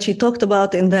that she talked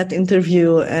about in that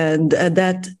interview. And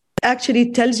that actually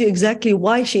tells you exactly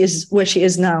why she is where she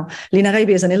is now. Lina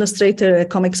Ghaibi is an illustrator, a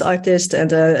comics artist,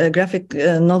 and a graphic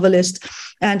novelist,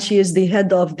 and she is the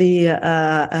head of the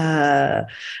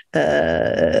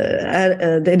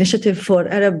initiative for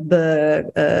Arab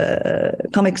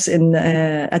comics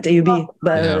at AUB.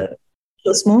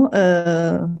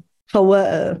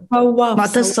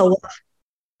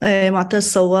 معتز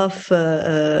صواف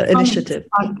initiative.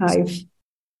 Archive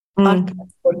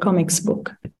for comics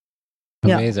book.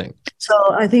 Amazing. Yeah. So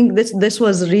I think this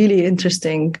was really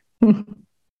interesting.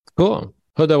 Cool.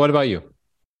 Huda, what about you?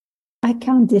 I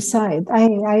can't decide.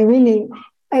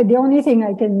 The only thing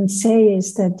I can say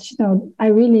is that, I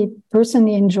really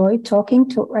personally enjoy talking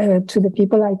to the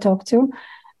people I talk to,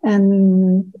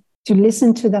 and to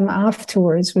listen to them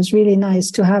afterwards was really nice,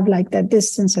 to have like that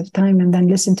distance of time and then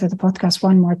listen to the podcast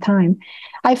one more time.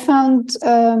 I found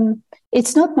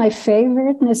it's not my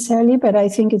favorite necessarily, but I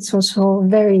think it's also a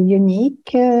very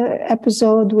unique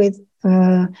episode with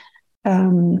the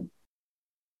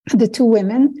two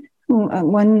women,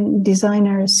 one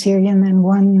designer, Syrian, and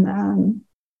one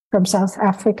from South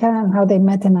Africa, and how they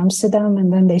met in Amsterdam,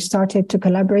 and then they started to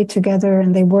collaborate together,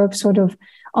 and they work sort of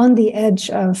on the edge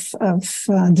of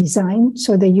design.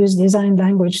 So they use design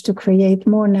language to create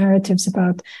more narratives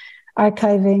about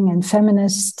archiving and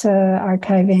feminist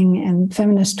archiving and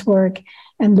feminist work,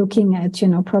 and looking at,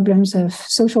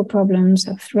 social problems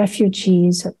of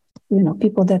refugees, of,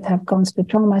 people that have gone through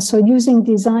trauma. So using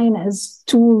design as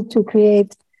tool to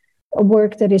create a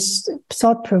work that is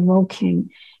thought-provoking,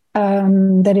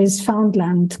 that is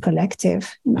Foundland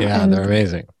collective. Yeah, they're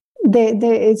amazing.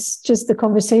 It's just the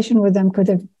conversation with them could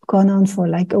have gone on for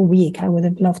like a week. I would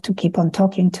have loved to keep on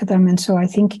talking to them. And so I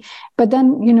think, but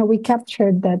then, we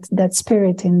captured that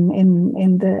spirit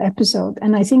in the episode.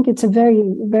 And I think it's a very,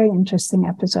 very interesting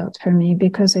episode for me,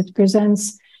 because it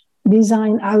presents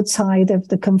design outside of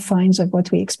the confines of what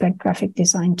we expect graphic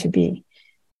design to be.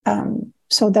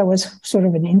 So that was sort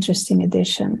of an interesting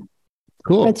addition.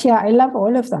 Cool. But yeah, I love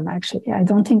all of them, actually. I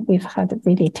don't think we've had a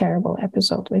really terrible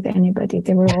episode with anybody.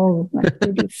 They were all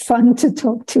really fun to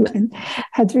talk to and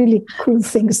had really cool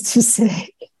things to say.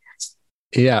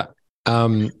 Yeah.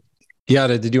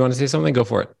 Yara, did you want to say something? Go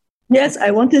for it. Yes,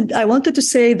 I wanted to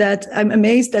say that I'm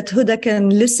amazed that Huda can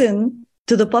listen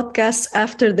to the podcasts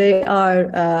after they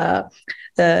are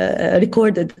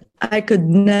recorded. I could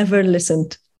never listen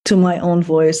to my own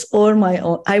voice or my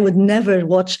own. I would never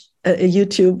watch a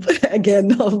YouTube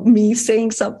again of me saying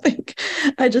something.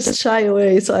 I just shy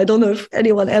away. So I don't know if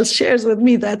anyone else shares with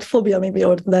me that phobia, maybe,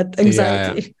 or that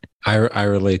anxiety. Yeah, I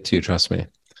relate to you, trust me.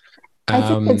 I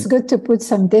think it's good to put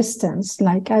some distance.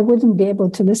 Like, I wouldn't be able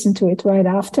to listen to it right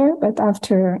after, but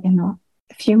after,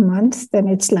 a few months, then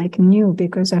it's like new,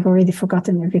 because I've already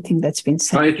forgotten everything that's been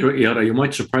said. Right, Yara, you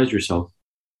might surprise yourself.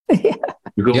 Yeah.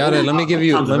 Yara, let me give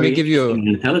you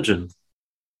intelligent.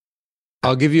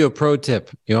 I'll give you a pro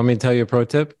tip. You want me to tell you a pro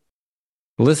tip?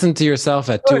 Listen to yourself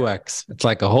at 2x. It's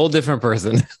like a whole different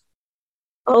person.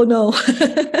 Oh, no.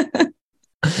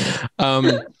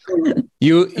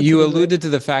 You alluded to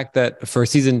the fact that for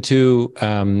season 2,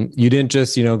 you didn't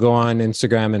just, go on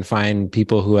Instagram and find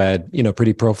people who had,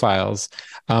 pretty profiles.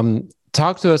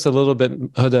 Talk to us a little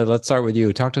bit, Huda, let's start with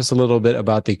you. Talk to us a little bit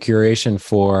about the curation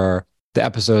for the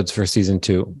episodes for season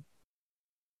 2.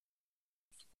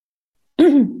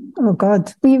 Oh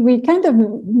God, we kind of,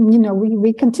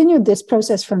 we continued this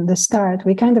process from the start.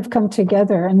 We kind of come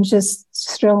together and just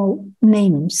throw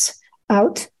names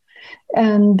out,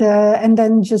 and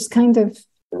then just kind of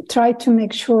try to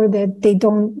make sure that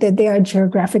they are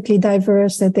geographically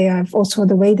diverse, that they have also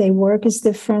the way they work is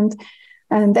different.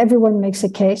 And everyone makes a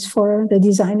case for the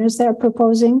designers they're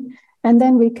proposing. And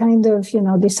then we kind of,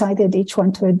 decided each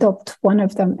one to adopt one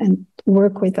of them and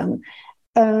work with them.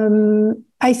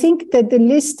 I think that the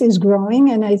list is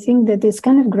growing, and I think that it's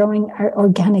kind of growing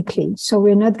organically. So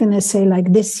we're not going to say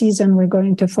like this season we're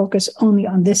going to focus only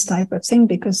on this type of thing,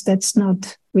 because that's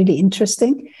not really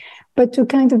interesting. But to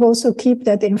kind of also keep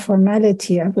that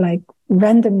informality of like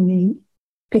randomly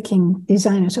picking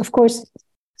designers. Of course,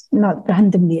 not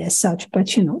randomly as such,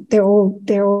 but they're all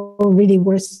really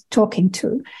worth talking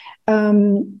to.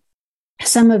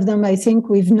 Some of them I think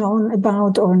we've known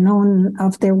about or known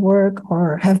of their work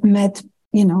or have met,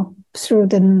 through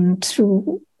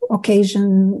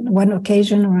one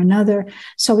occasion or another.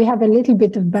 So we have a little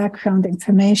bit of background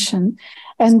information.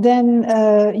 And then,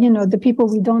 the people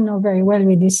we don't know very well,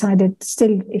 we decided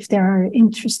still, if there are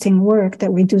interesting work,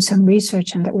 that we do some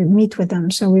research and that we meet with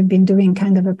them. So we've been doing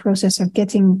kind of a process of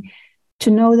getting to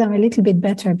know them a little bit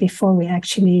better before we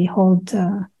actually hold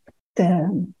the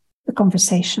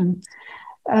conversation.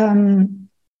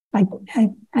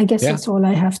 I guess that's all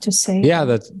I have to say. Yeah,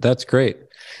 that's great.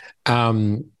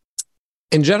 In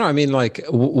general, I mean, like,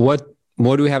 what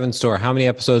do we have in store? How many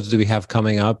episodes do we have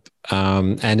coming up?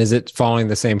 And is it following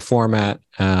the same format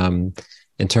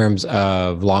in terms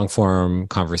of long form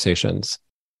conversations?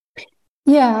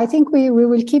 Yeah, I think we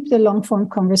will keep the long form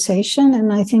conversation.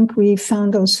 And I think we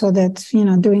found also that,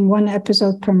 doing one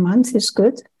episode per month is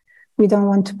good. We don't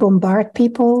want to bombard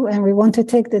people, and we want to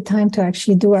take the time to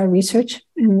actually do our research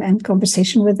and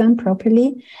conversation with them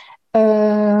properly.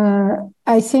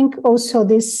 I think also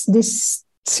this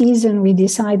season we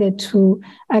decided to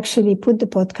actually put the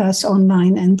podcast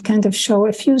online and kind of show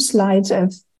a few slides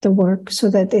of the work so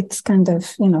that it's kind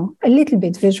of, a little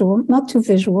bit visual, not too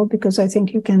visual, because I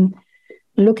think you can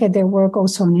look at their work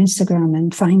also on Instagram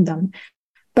and find them.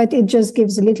 But it just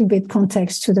gives a little bit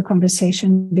context to the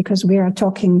conversation, because we are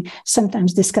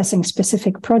sometimes discussing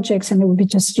specific projects, and it would be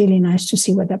just really nice to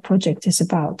see what that project is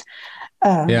about,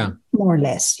 more or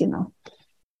less,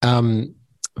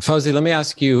 Fawzi, let me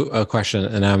ask you a question,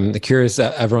 and I'm curious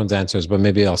at everyone's answers, but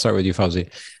maybe I'll start with you, Fawzi.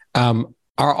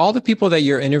 Are all the people that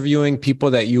you're interviewing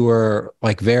people that you were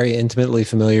like very intimately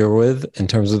familiar with in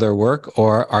terms of their work,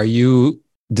 or are you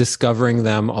discovering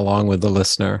them along with the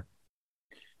listener?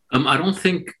 I don't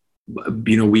think,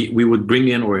 we would bring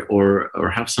in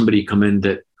or have somebody come in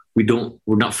that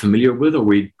we're not familiar with, or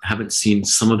we haven't seen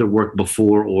some of their work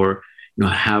before, or,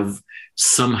 have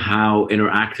somehow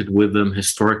interacted with them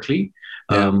historically.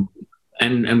 Yeah.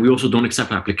 And we also don't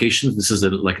accept applications. This is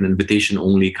like an invitation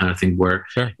only kind of thing, where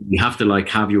you have to like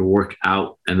have your work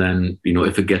out. And then,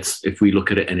 if we look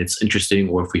at it and it's interesting,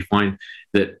 or if we find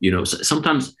that,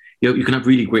 sometimes, you can have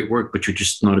really great work, but you're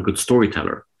just not a good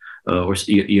storyteller. Or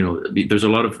there's a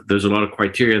lot of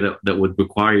criteria that would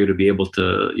require you to be able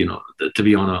to to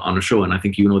be on a show, and I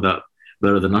think that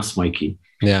better than us, Mikey.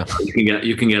 Yeah,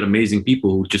 you can get amazing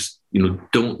people who just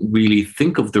don't really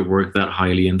think of their work that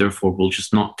highly, and therefore will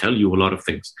just not tell you a lot of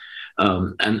things.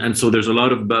 And so there's a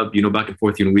lot of back and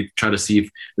forth. We try to see if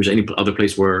there's any other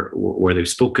place where they've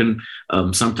spoken.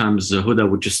 Sometimes Huda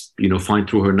would just find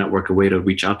through her network a way to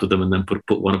reach out to them, and then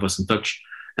put one of us in touch.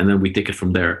 And then we take it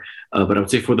from there. But I would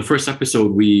say for the first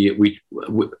episode, we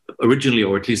originally,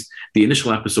 or at least the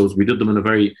initial episodes, we did them in a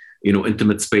very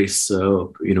intimate space.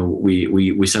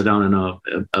 We sat down in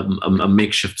a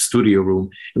makeshift studio room,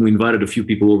 and we invited a few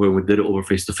people over, and we did it over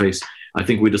face to face. I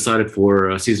think we decided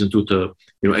for season 2 to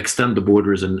extend the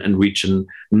borders and reach, and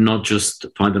not just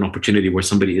find an opportunity where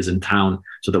somebody is in town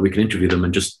so that we can interview them.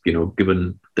 And just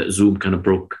given that Zoom kind of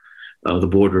broke the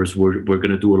borders, we're going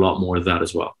to do a lot more of that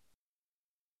as well.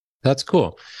 That's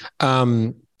cool.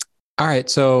 All right.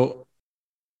 So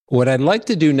what I'd like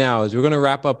to do now is we're going to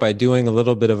wrap up by doing a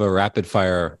little bit of a rapid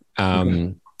fire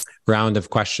round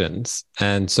of questions.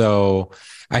 And so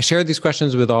I shared these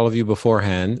questions with all of you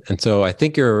beforehand. And so I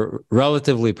think you're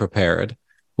relatively prepared.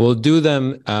 We'll do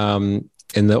them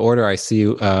in the order I see.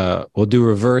 We'll do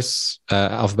reverse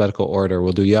alphabetical order.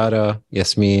 We'll do Yara,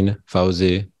 Yasmin,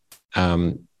 Fawzi,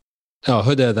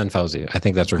 Huda, then Fawzi. I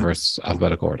think that's reverse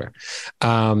alphabetical order.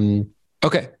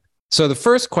 Okay. So the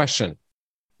first question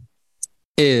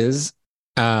is,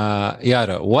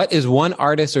 Yara, what is one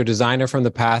artist or designer from the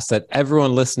past that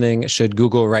everyone listening should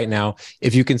Google right now?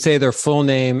 If you can say their full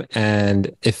name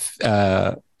and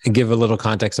give a little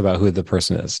context about who the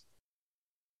person is.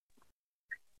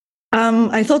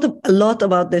 I thought a lot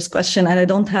about this question, and I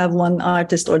don't have one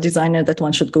artist or designer that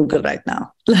one should Google right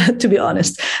now, to be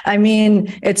honest. I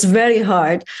mean, it's very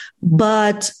hard,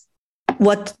 but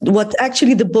what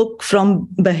actually the book from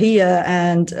Bahia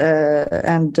and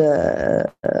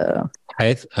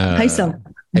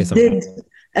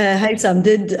Haytham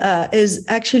did is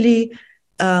actually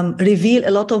reveal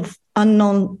a lot of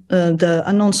the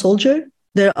unknown soldier.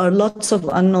 There are lots of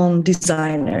unknown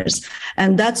designers,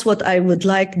 and that's what I would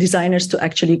like designers to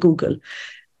actually Google.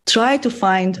 Try to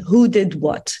find who did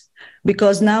what,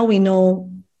 because now we know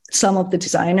some of the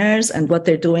designers and what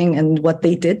they're doing and what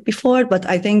they did before. But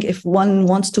I think if one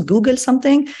wants to Google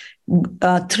something,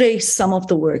 trace some of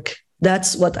the work.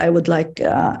 That's what I would like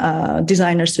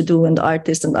designers to do, and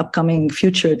artists and upcoming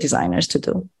future designers to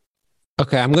do.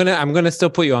 Okay, I'm gonna still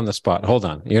put you on the spot. Hold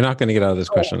on, you're not gonna get out of this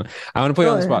question. I want to put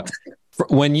you on the spot.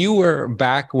 When you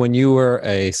were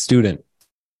a student,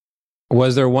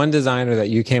 was there one designer that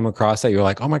you came across that you were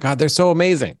like, oh my God, they're so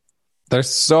amazing, they're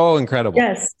so incredible?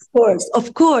 Yes,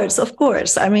 of course.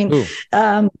 I mean, Reza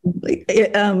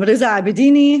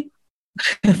Abedini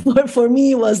for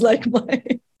me was like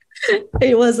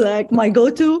my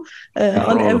go-to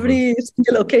on every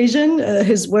single occasion.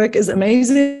 His work is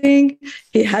amazing.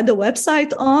 He had a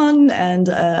website on, and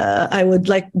I would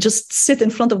like just sit in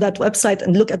front of that website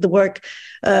and look at the work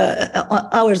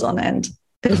hours on end.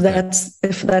 If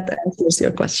that answers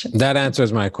your question. That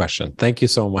answers my question. Thank you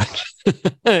so much.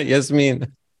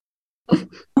 Yasmin.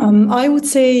 I would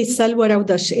say Salwa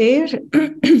Rawda-She'er.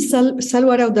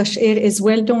 Salwa Rawda-She'er is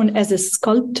well known as a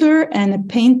sculptor and a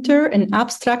painter, an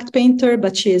abstract painter,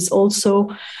 but she is also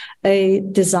a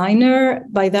designer.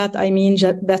 By that, I mean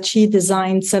that she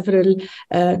designed several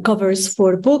covers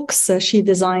for books. She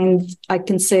designed, I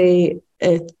can say,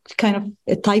 a kind of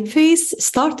a typeface,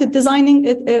 started designing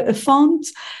a font.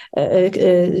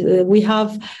 We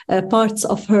have parts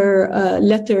of her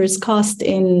letters cast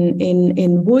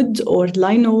in wood or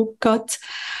lino cut.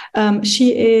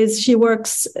 She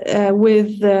works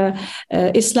with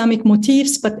Islamic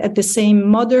motifs, but at the same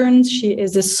modern. She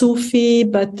is a Sufi,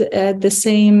 but at the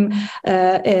same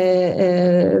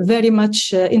very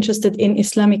much interested in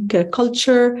Islamic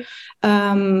culture.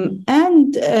 And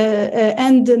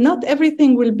not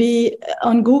everything will be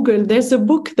on Google. There's a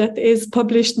book that is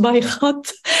published by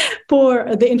KHATT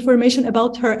for the information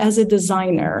about her as a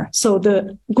designer. So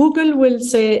the Google will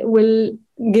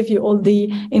give you all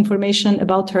the information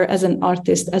about her as an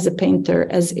artist, as a painter,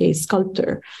 as a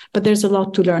sculptor. But there's a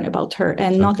lot to learn about her,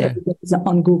 and not everything is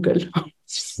on Google.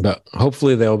 But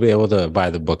hopefully they'll be able to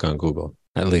buy the book on Google,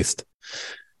 at least.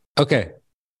 Okay.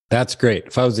 That's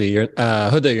great. Fawzi,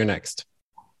 Huda, you're next.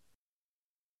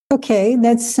 Okay,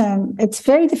 that's it's a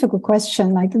very difficult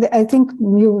question. Like, I think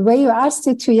the way you asked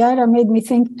it to Yara made me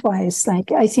think twice. Like,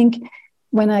 I think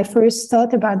when I first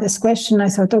thought about this question, I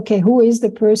thought, okay, who is the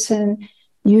person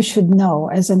you should know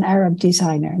as an Arab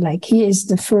designer? Like, he is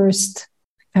the first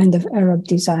kind of Arab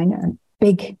designer,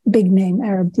 big name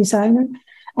Arab designer.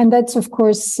 And that's, of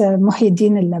course,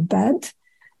 Muhyiddin al-Labad.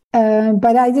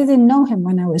 But I didn't know him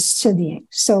when I was studying.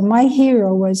 So my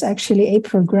hero was actually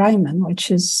April Greiman,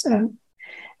 which is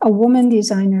a woman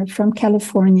designer from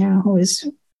California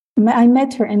I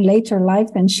met her in later life,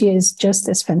 and she is just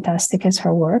as fantastic as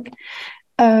her work.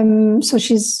 So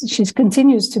she's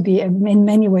continues to be in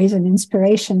many ways an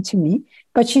inspiration to me,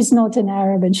 but she's not an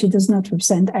Arab and she does not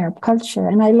represent Arab culture.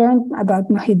 And I learned about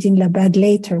Muhyiddin Labad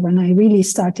later when I really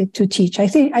started to teach. I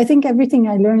think everything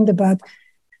I learned about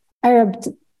Arab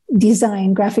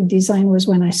design, graphic design, was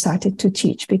when I started to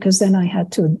teach, because then I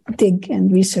had to dig and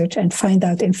research and find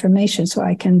out information so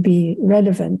I can be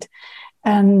relevant.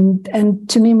 And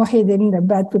to me, Muhyiddin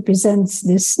Labad represents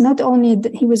this. Not only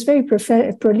he was very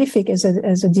prolific as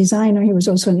a designer, he was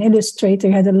also an illustrator.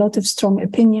 He had a lot of strong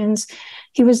opinions.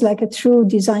 He was like a true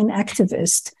design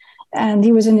activist, and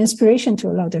he was an inspiration to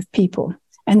a lot of people.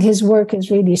 And his work is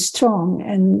really strong,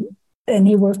 and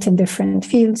he worked in different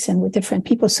fields and with different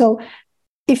people. So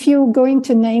if you're going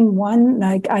to name one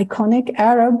like iconic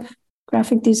Arab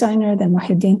graphic designer, then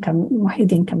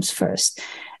Muhyiddin comes first.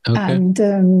 Okay. And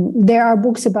there are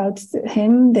books about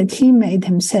him that he made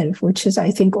himself, which is,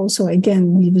 I think, also,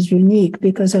 again, he was unique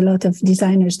because a lot of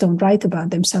designers don't write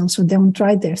about themselves, so they don't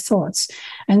write their thoughts.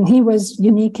 And he was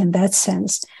unique in that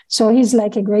sense. So he's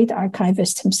like a great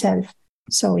archivist himself.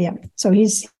 So yeah, so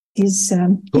he's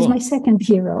my second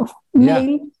hero,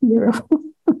 male hero.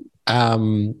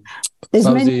 There's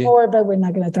Fawzi, many more, but we're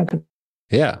not going to talk about.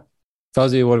 Yeah.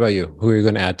 Fawzi, what about you? Who are you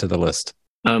going to add to the list?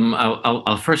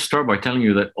 I'll first start by telling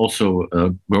you that also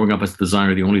growing up as a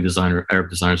designer, the only Arab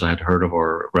designers I had heard of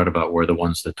or read about were the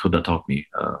ones that Huda taught me.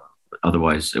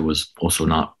 Otherwise, it was also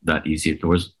not that easy. There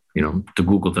was, to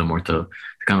Google them or to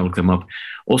kind of look them up.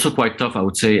 Also quite tough, I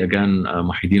would say, again,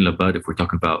 Muhyiddin Labad, if we're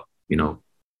talking about,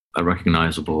 a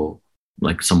recognizable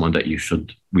like someone that you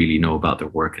should really know about their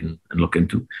work and look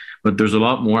into. But there's a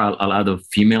lot more. I'll add a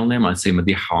female name. I'd say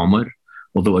Madiha Omar.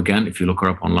 Although again, if you look her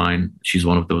up online, she's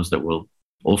one of those that will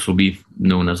also be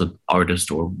known as an artist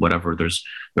or whatever. There's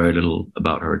very little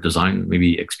about her design,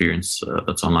 maybe experience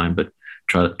that's online, but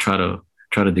try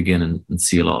to dig in and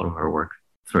see a lot of her work.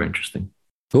 It's very interesting.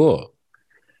 Cool.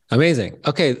 Amazing.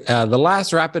 Okay. The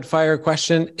last rapid fire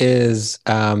question is,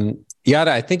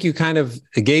 Yada, I think you kind of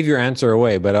gave your answer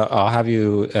away, but I'll have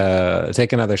you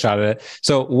take another shot at it.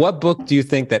 So what book do you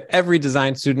think that every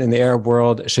design student in the Arab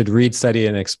world should read, study,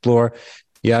 and explore?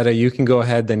 Yada, you can go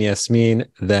ahead, then Yasmin,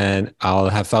 then I'll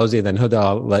have Fawzi, then Huda.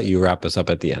 I'll let you wrap us up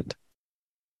at the end.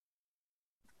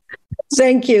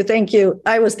 Thank you.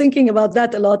 I was thinking about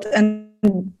that a lot, and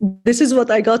this is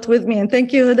what I got with me. And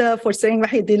thank you, Huda, for saying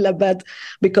Muhyiddin Labad,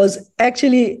 because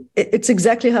actually it's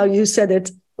exactly how you said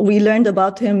it. We learned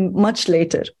about him much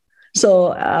later,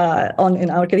 so in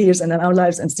our careers and in our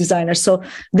lives as designers. So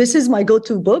this is my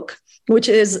go-to book, which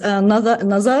is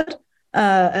Nazar.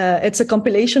 It's a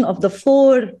compilation of the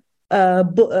 4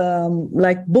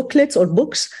 like booklets or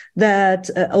books that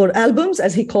or albums,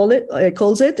 as he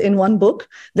calls it in one book.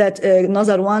 That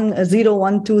Nazar 1, 0,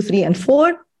 1, 2, 3, and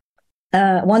 4.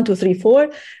 1, 2, 3, 4.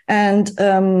 And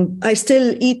I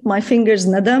still eat my fingers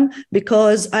nadam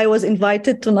because I was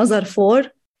invited to Nazar 4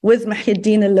 with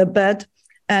Muhyiddin Labad,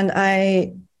 and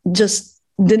I just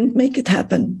didn't make it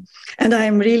happen. And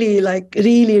I'm really I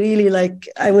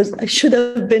should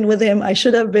have been with him. I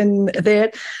should have been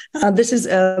there. This is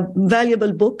a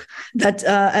valuable book that,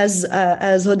 as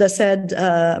Huda said,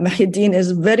 Muhyiddin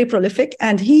is very prolific,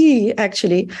 and he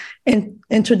actually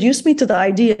introduced me to the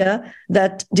idea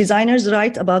that designers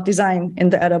write about design in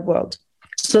the Arab world.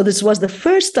 So this was the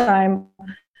first time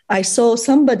I saw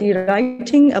somebody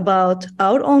writing about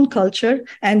our own culture,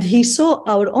 and he saw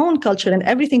our own culture and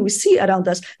everything we see around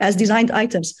us as designed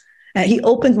items. He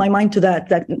opened my mind to that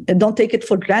don't take it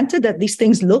for granted that these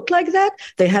things look like that.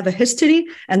 They have a history,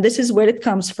 and this is where it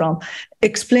comes from,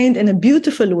 explained in a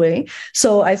beautiful way.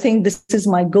 So I think this is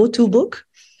my go-to book.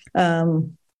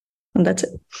 And that's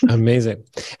it. Amazing.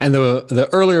 And the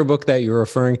earlier book that you're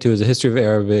referring to is A History of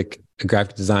Arabic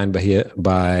Graphic Design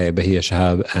by Bahia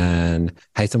Shahab and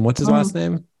Haytham. What's his last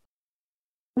name?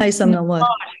 Haytham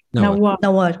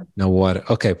Nawar.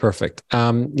 Okay, perfect.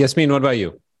 Yasmin, what about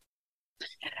you?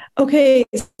 Okay,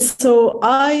 so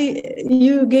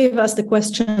you gave us the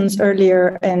questions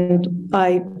earlier, and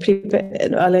I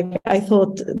prepared. I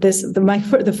thought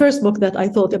the first book that I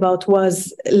thought about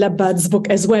was Labad's book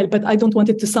as well, but I don't want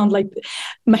it to sound like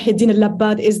Muhyiddin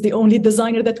Labad is the only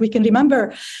designer that we can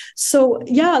remember. So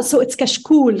it's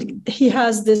Kashkool. He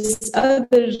has this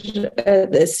other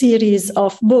series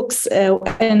of books,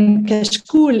 and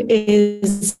Kashkool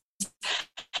is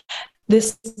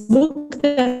this book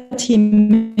that he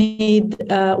made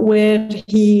where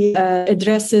he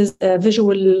addresses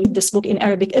this book in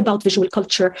Arabic about visual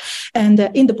culture. And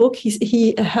in the book,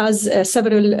 he has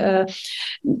several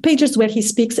pages where he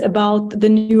speaks about the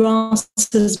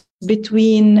nuances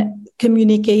between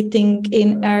communicating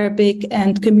in Arabic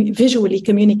and visually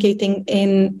communicating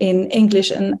in English.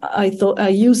 And I thought I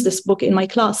used this book in my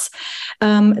class.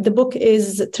 The book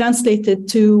is translated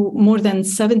to more than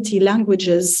 70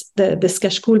 languages, this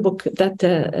Kashkool book that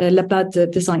Labad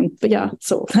designed. But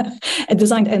so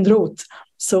designed and wrote.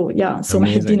 So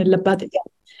Muhyiddin Labad. Yeah.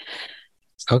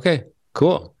 Okay,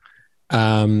 cool.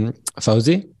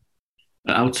 Fawzi?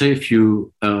 I would say if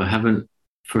you haven't,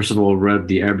 first of all, read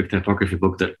the Arabic typography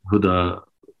book that Huda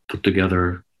put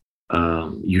together,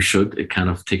 you should. It kind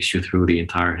of takes you through the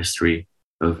entire history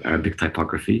of Arabic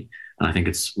typography. And I think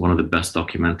it's one of the best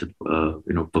documented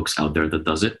books out there that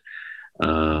does it.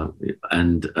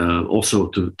 And also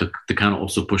to kind of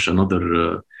also push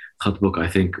another khat book, I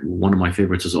think one of my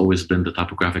favorites has always been the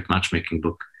typographic matchmaking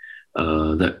book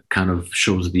that kind of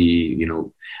shows the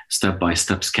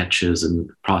step-by-step sketches and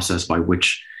process by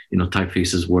which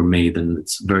typefaces were made, and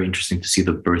it's very interesting to see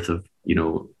the birth of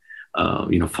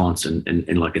fonts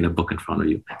in like in a book in front of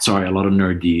you. Sorry, a lot of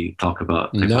nerdy talk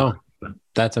about. No,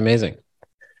 that's amazing.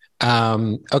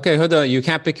 Okay, Huda, you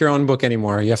can't pick your own book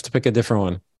anymore. You have to pick a different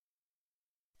one.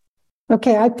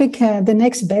 Okay, I pick the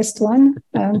next best one.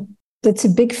 It's a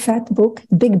big fat book,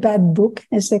 big bad book,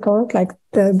 as they call it, like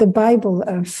the Bible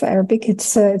of Arabic.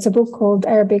 It's a book called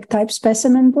Arabic Type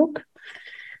Specimen Book.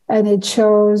 And it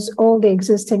shows all the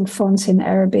existing fonts in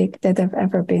Arabic that have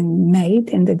ever been made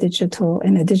in a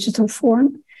digital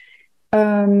form.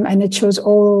 And it shows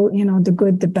all, the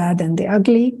good, the bad, and the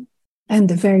ugly, and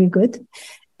the very good.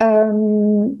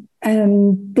 And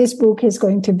this book is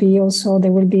going to be also,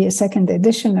 there will be a second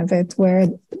edition of it where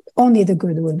only the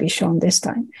good will be shown this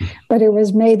time. But it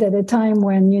was made at a time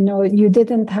when, you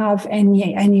didn't have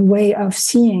any way of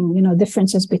seeing,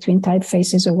 differences between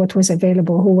typefaces or what was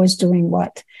available, who was doing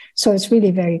what. So it's really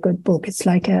a very good book. It's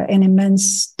like an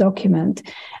immense document.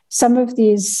 Some of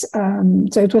these,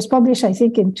 so it was published, I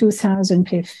think, in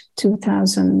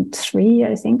 2003,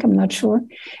 I think, I'm not sure.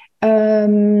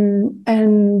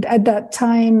 And at that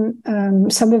time,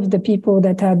 some of the people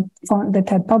that had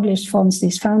published fonts,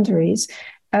 these foundries,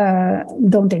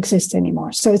 don't exist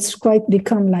anymore. So it's quite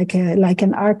become like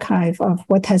an archive of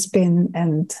what has been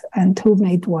and who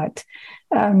made what.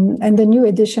 And the new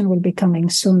edition will be coming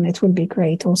soon. It will be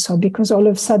great also, because all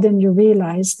of a sudden you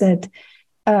realize that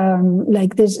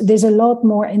there's a lot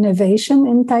more innovation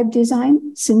in type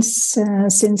design since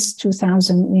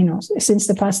 2000, since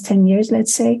the past 10 years,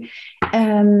 let's say.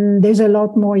 And there's a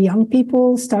lot more young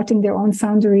people starting their own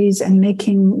foundries and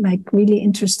making like really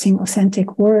interesting,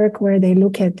 authentic work where they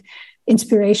look at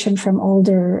inspiration from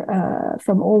older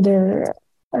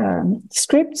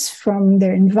scripts, from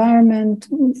their environment,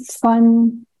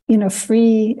 fun,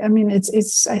 free. I mean, I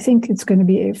think it's going to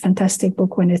be a fantastic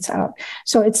book when it's out.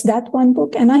 So it's that one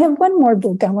book. And I have one more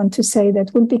book I want to say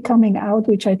that will be coming out,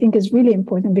 which I think is really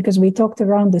important because we talked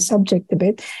around the subject a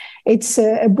bit. It's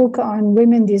a book on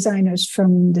women designers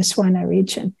from the Swana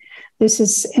region. This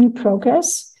is in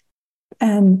progress.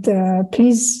 And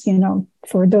please,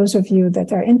 for those of you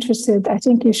that are interested, I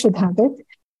think you should have it.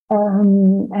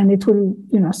 And it will,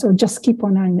 so just keep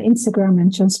on Instagram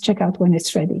and just check out when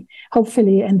it's ready.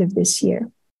 Hopefully end of this year.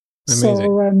 Amazing.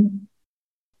 So,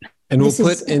 and we'll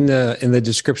put in the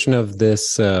description of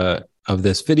this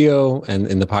video and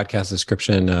in the podcast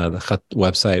description, the KHATT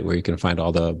website where you can find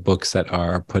all the books that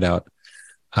are put out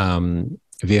via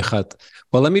KHATT.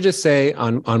 Well, let me just say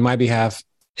on my behalf,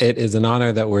 it is an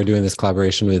honor that we're doing this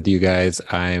collaboration with you guys.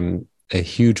 I'm a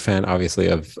huge fan, obviously,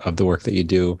 of the work that you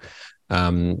do.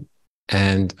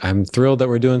 And I'm thrilled that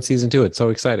we're doing season 2. It's so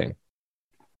exciting.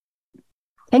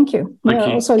 Thank you. We're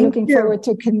also looking forward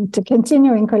to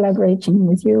continuing collaborating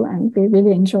with you, and we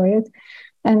really enjoy it.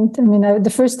 And I mean, the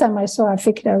first time I saw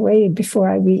Afikra way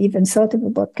before we even thought of a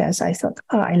podcast, I thought,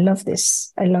 I love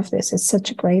this. It's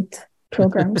such a great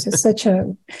program.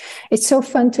 It's so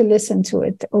fun to listen to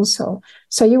it also.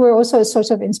 So you were also a source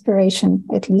of inspiration,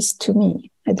 at least to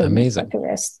me. I don't know about the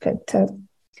rest, but,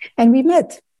 and we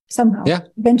met. Somehow,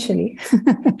 eventually,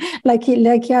 like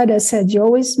Yada said, you're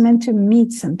always meant to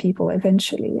meet some people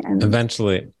eventually. And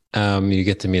eventually, you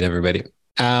get to meet everybody.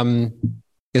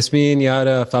 Yasmin,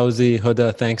 Yada, Fauzi,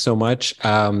 Huda, thanks so much.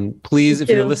 Please, if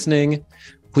you're listening,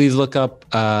 please look up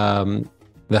the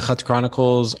KHATT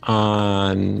Chronicles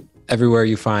on everywhere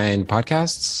you find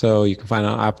podcasts. So you can find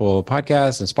on Apple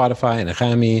Podcasts and Spotify and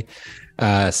Akhami,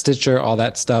 Stitcher, all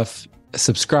that stuff.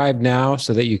 Subscribe now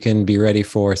so that you can be ready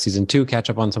for season 2, catch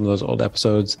up on some of those old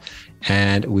episodes,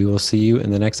 and we will see you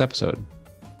in the next episode.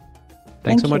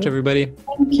 Thanks so much, everybody.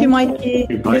 Thank you, Mikey.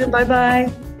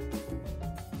 Bye-bye.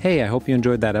 Hey, I hope you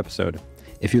enjoyed that episode.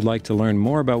 If you'd like to learn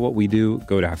more about what we do,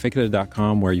 go to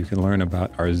afikra.com, where you can learn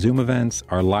about our Zoom events,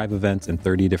 our live events in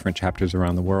 30 different chapters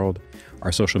around the world,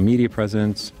 our social media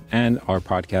presence, and our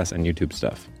podcast and YouTube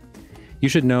stuff. You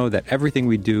should know that everything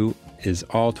we do is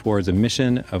all towards a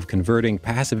mission of converting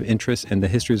passive interest in the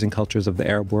histories and cultures of the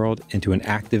Arab world into an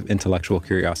active intellectual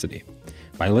curiosity.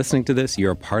 By listening to this,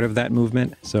 you're a part of that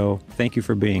movement, so thank you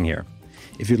for being here.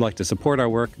 If you'd like to support our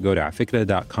work, go to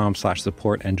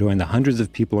afikra.com/support and join the hundreds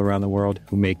of people around the world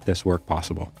who make this work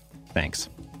possible. Thanks.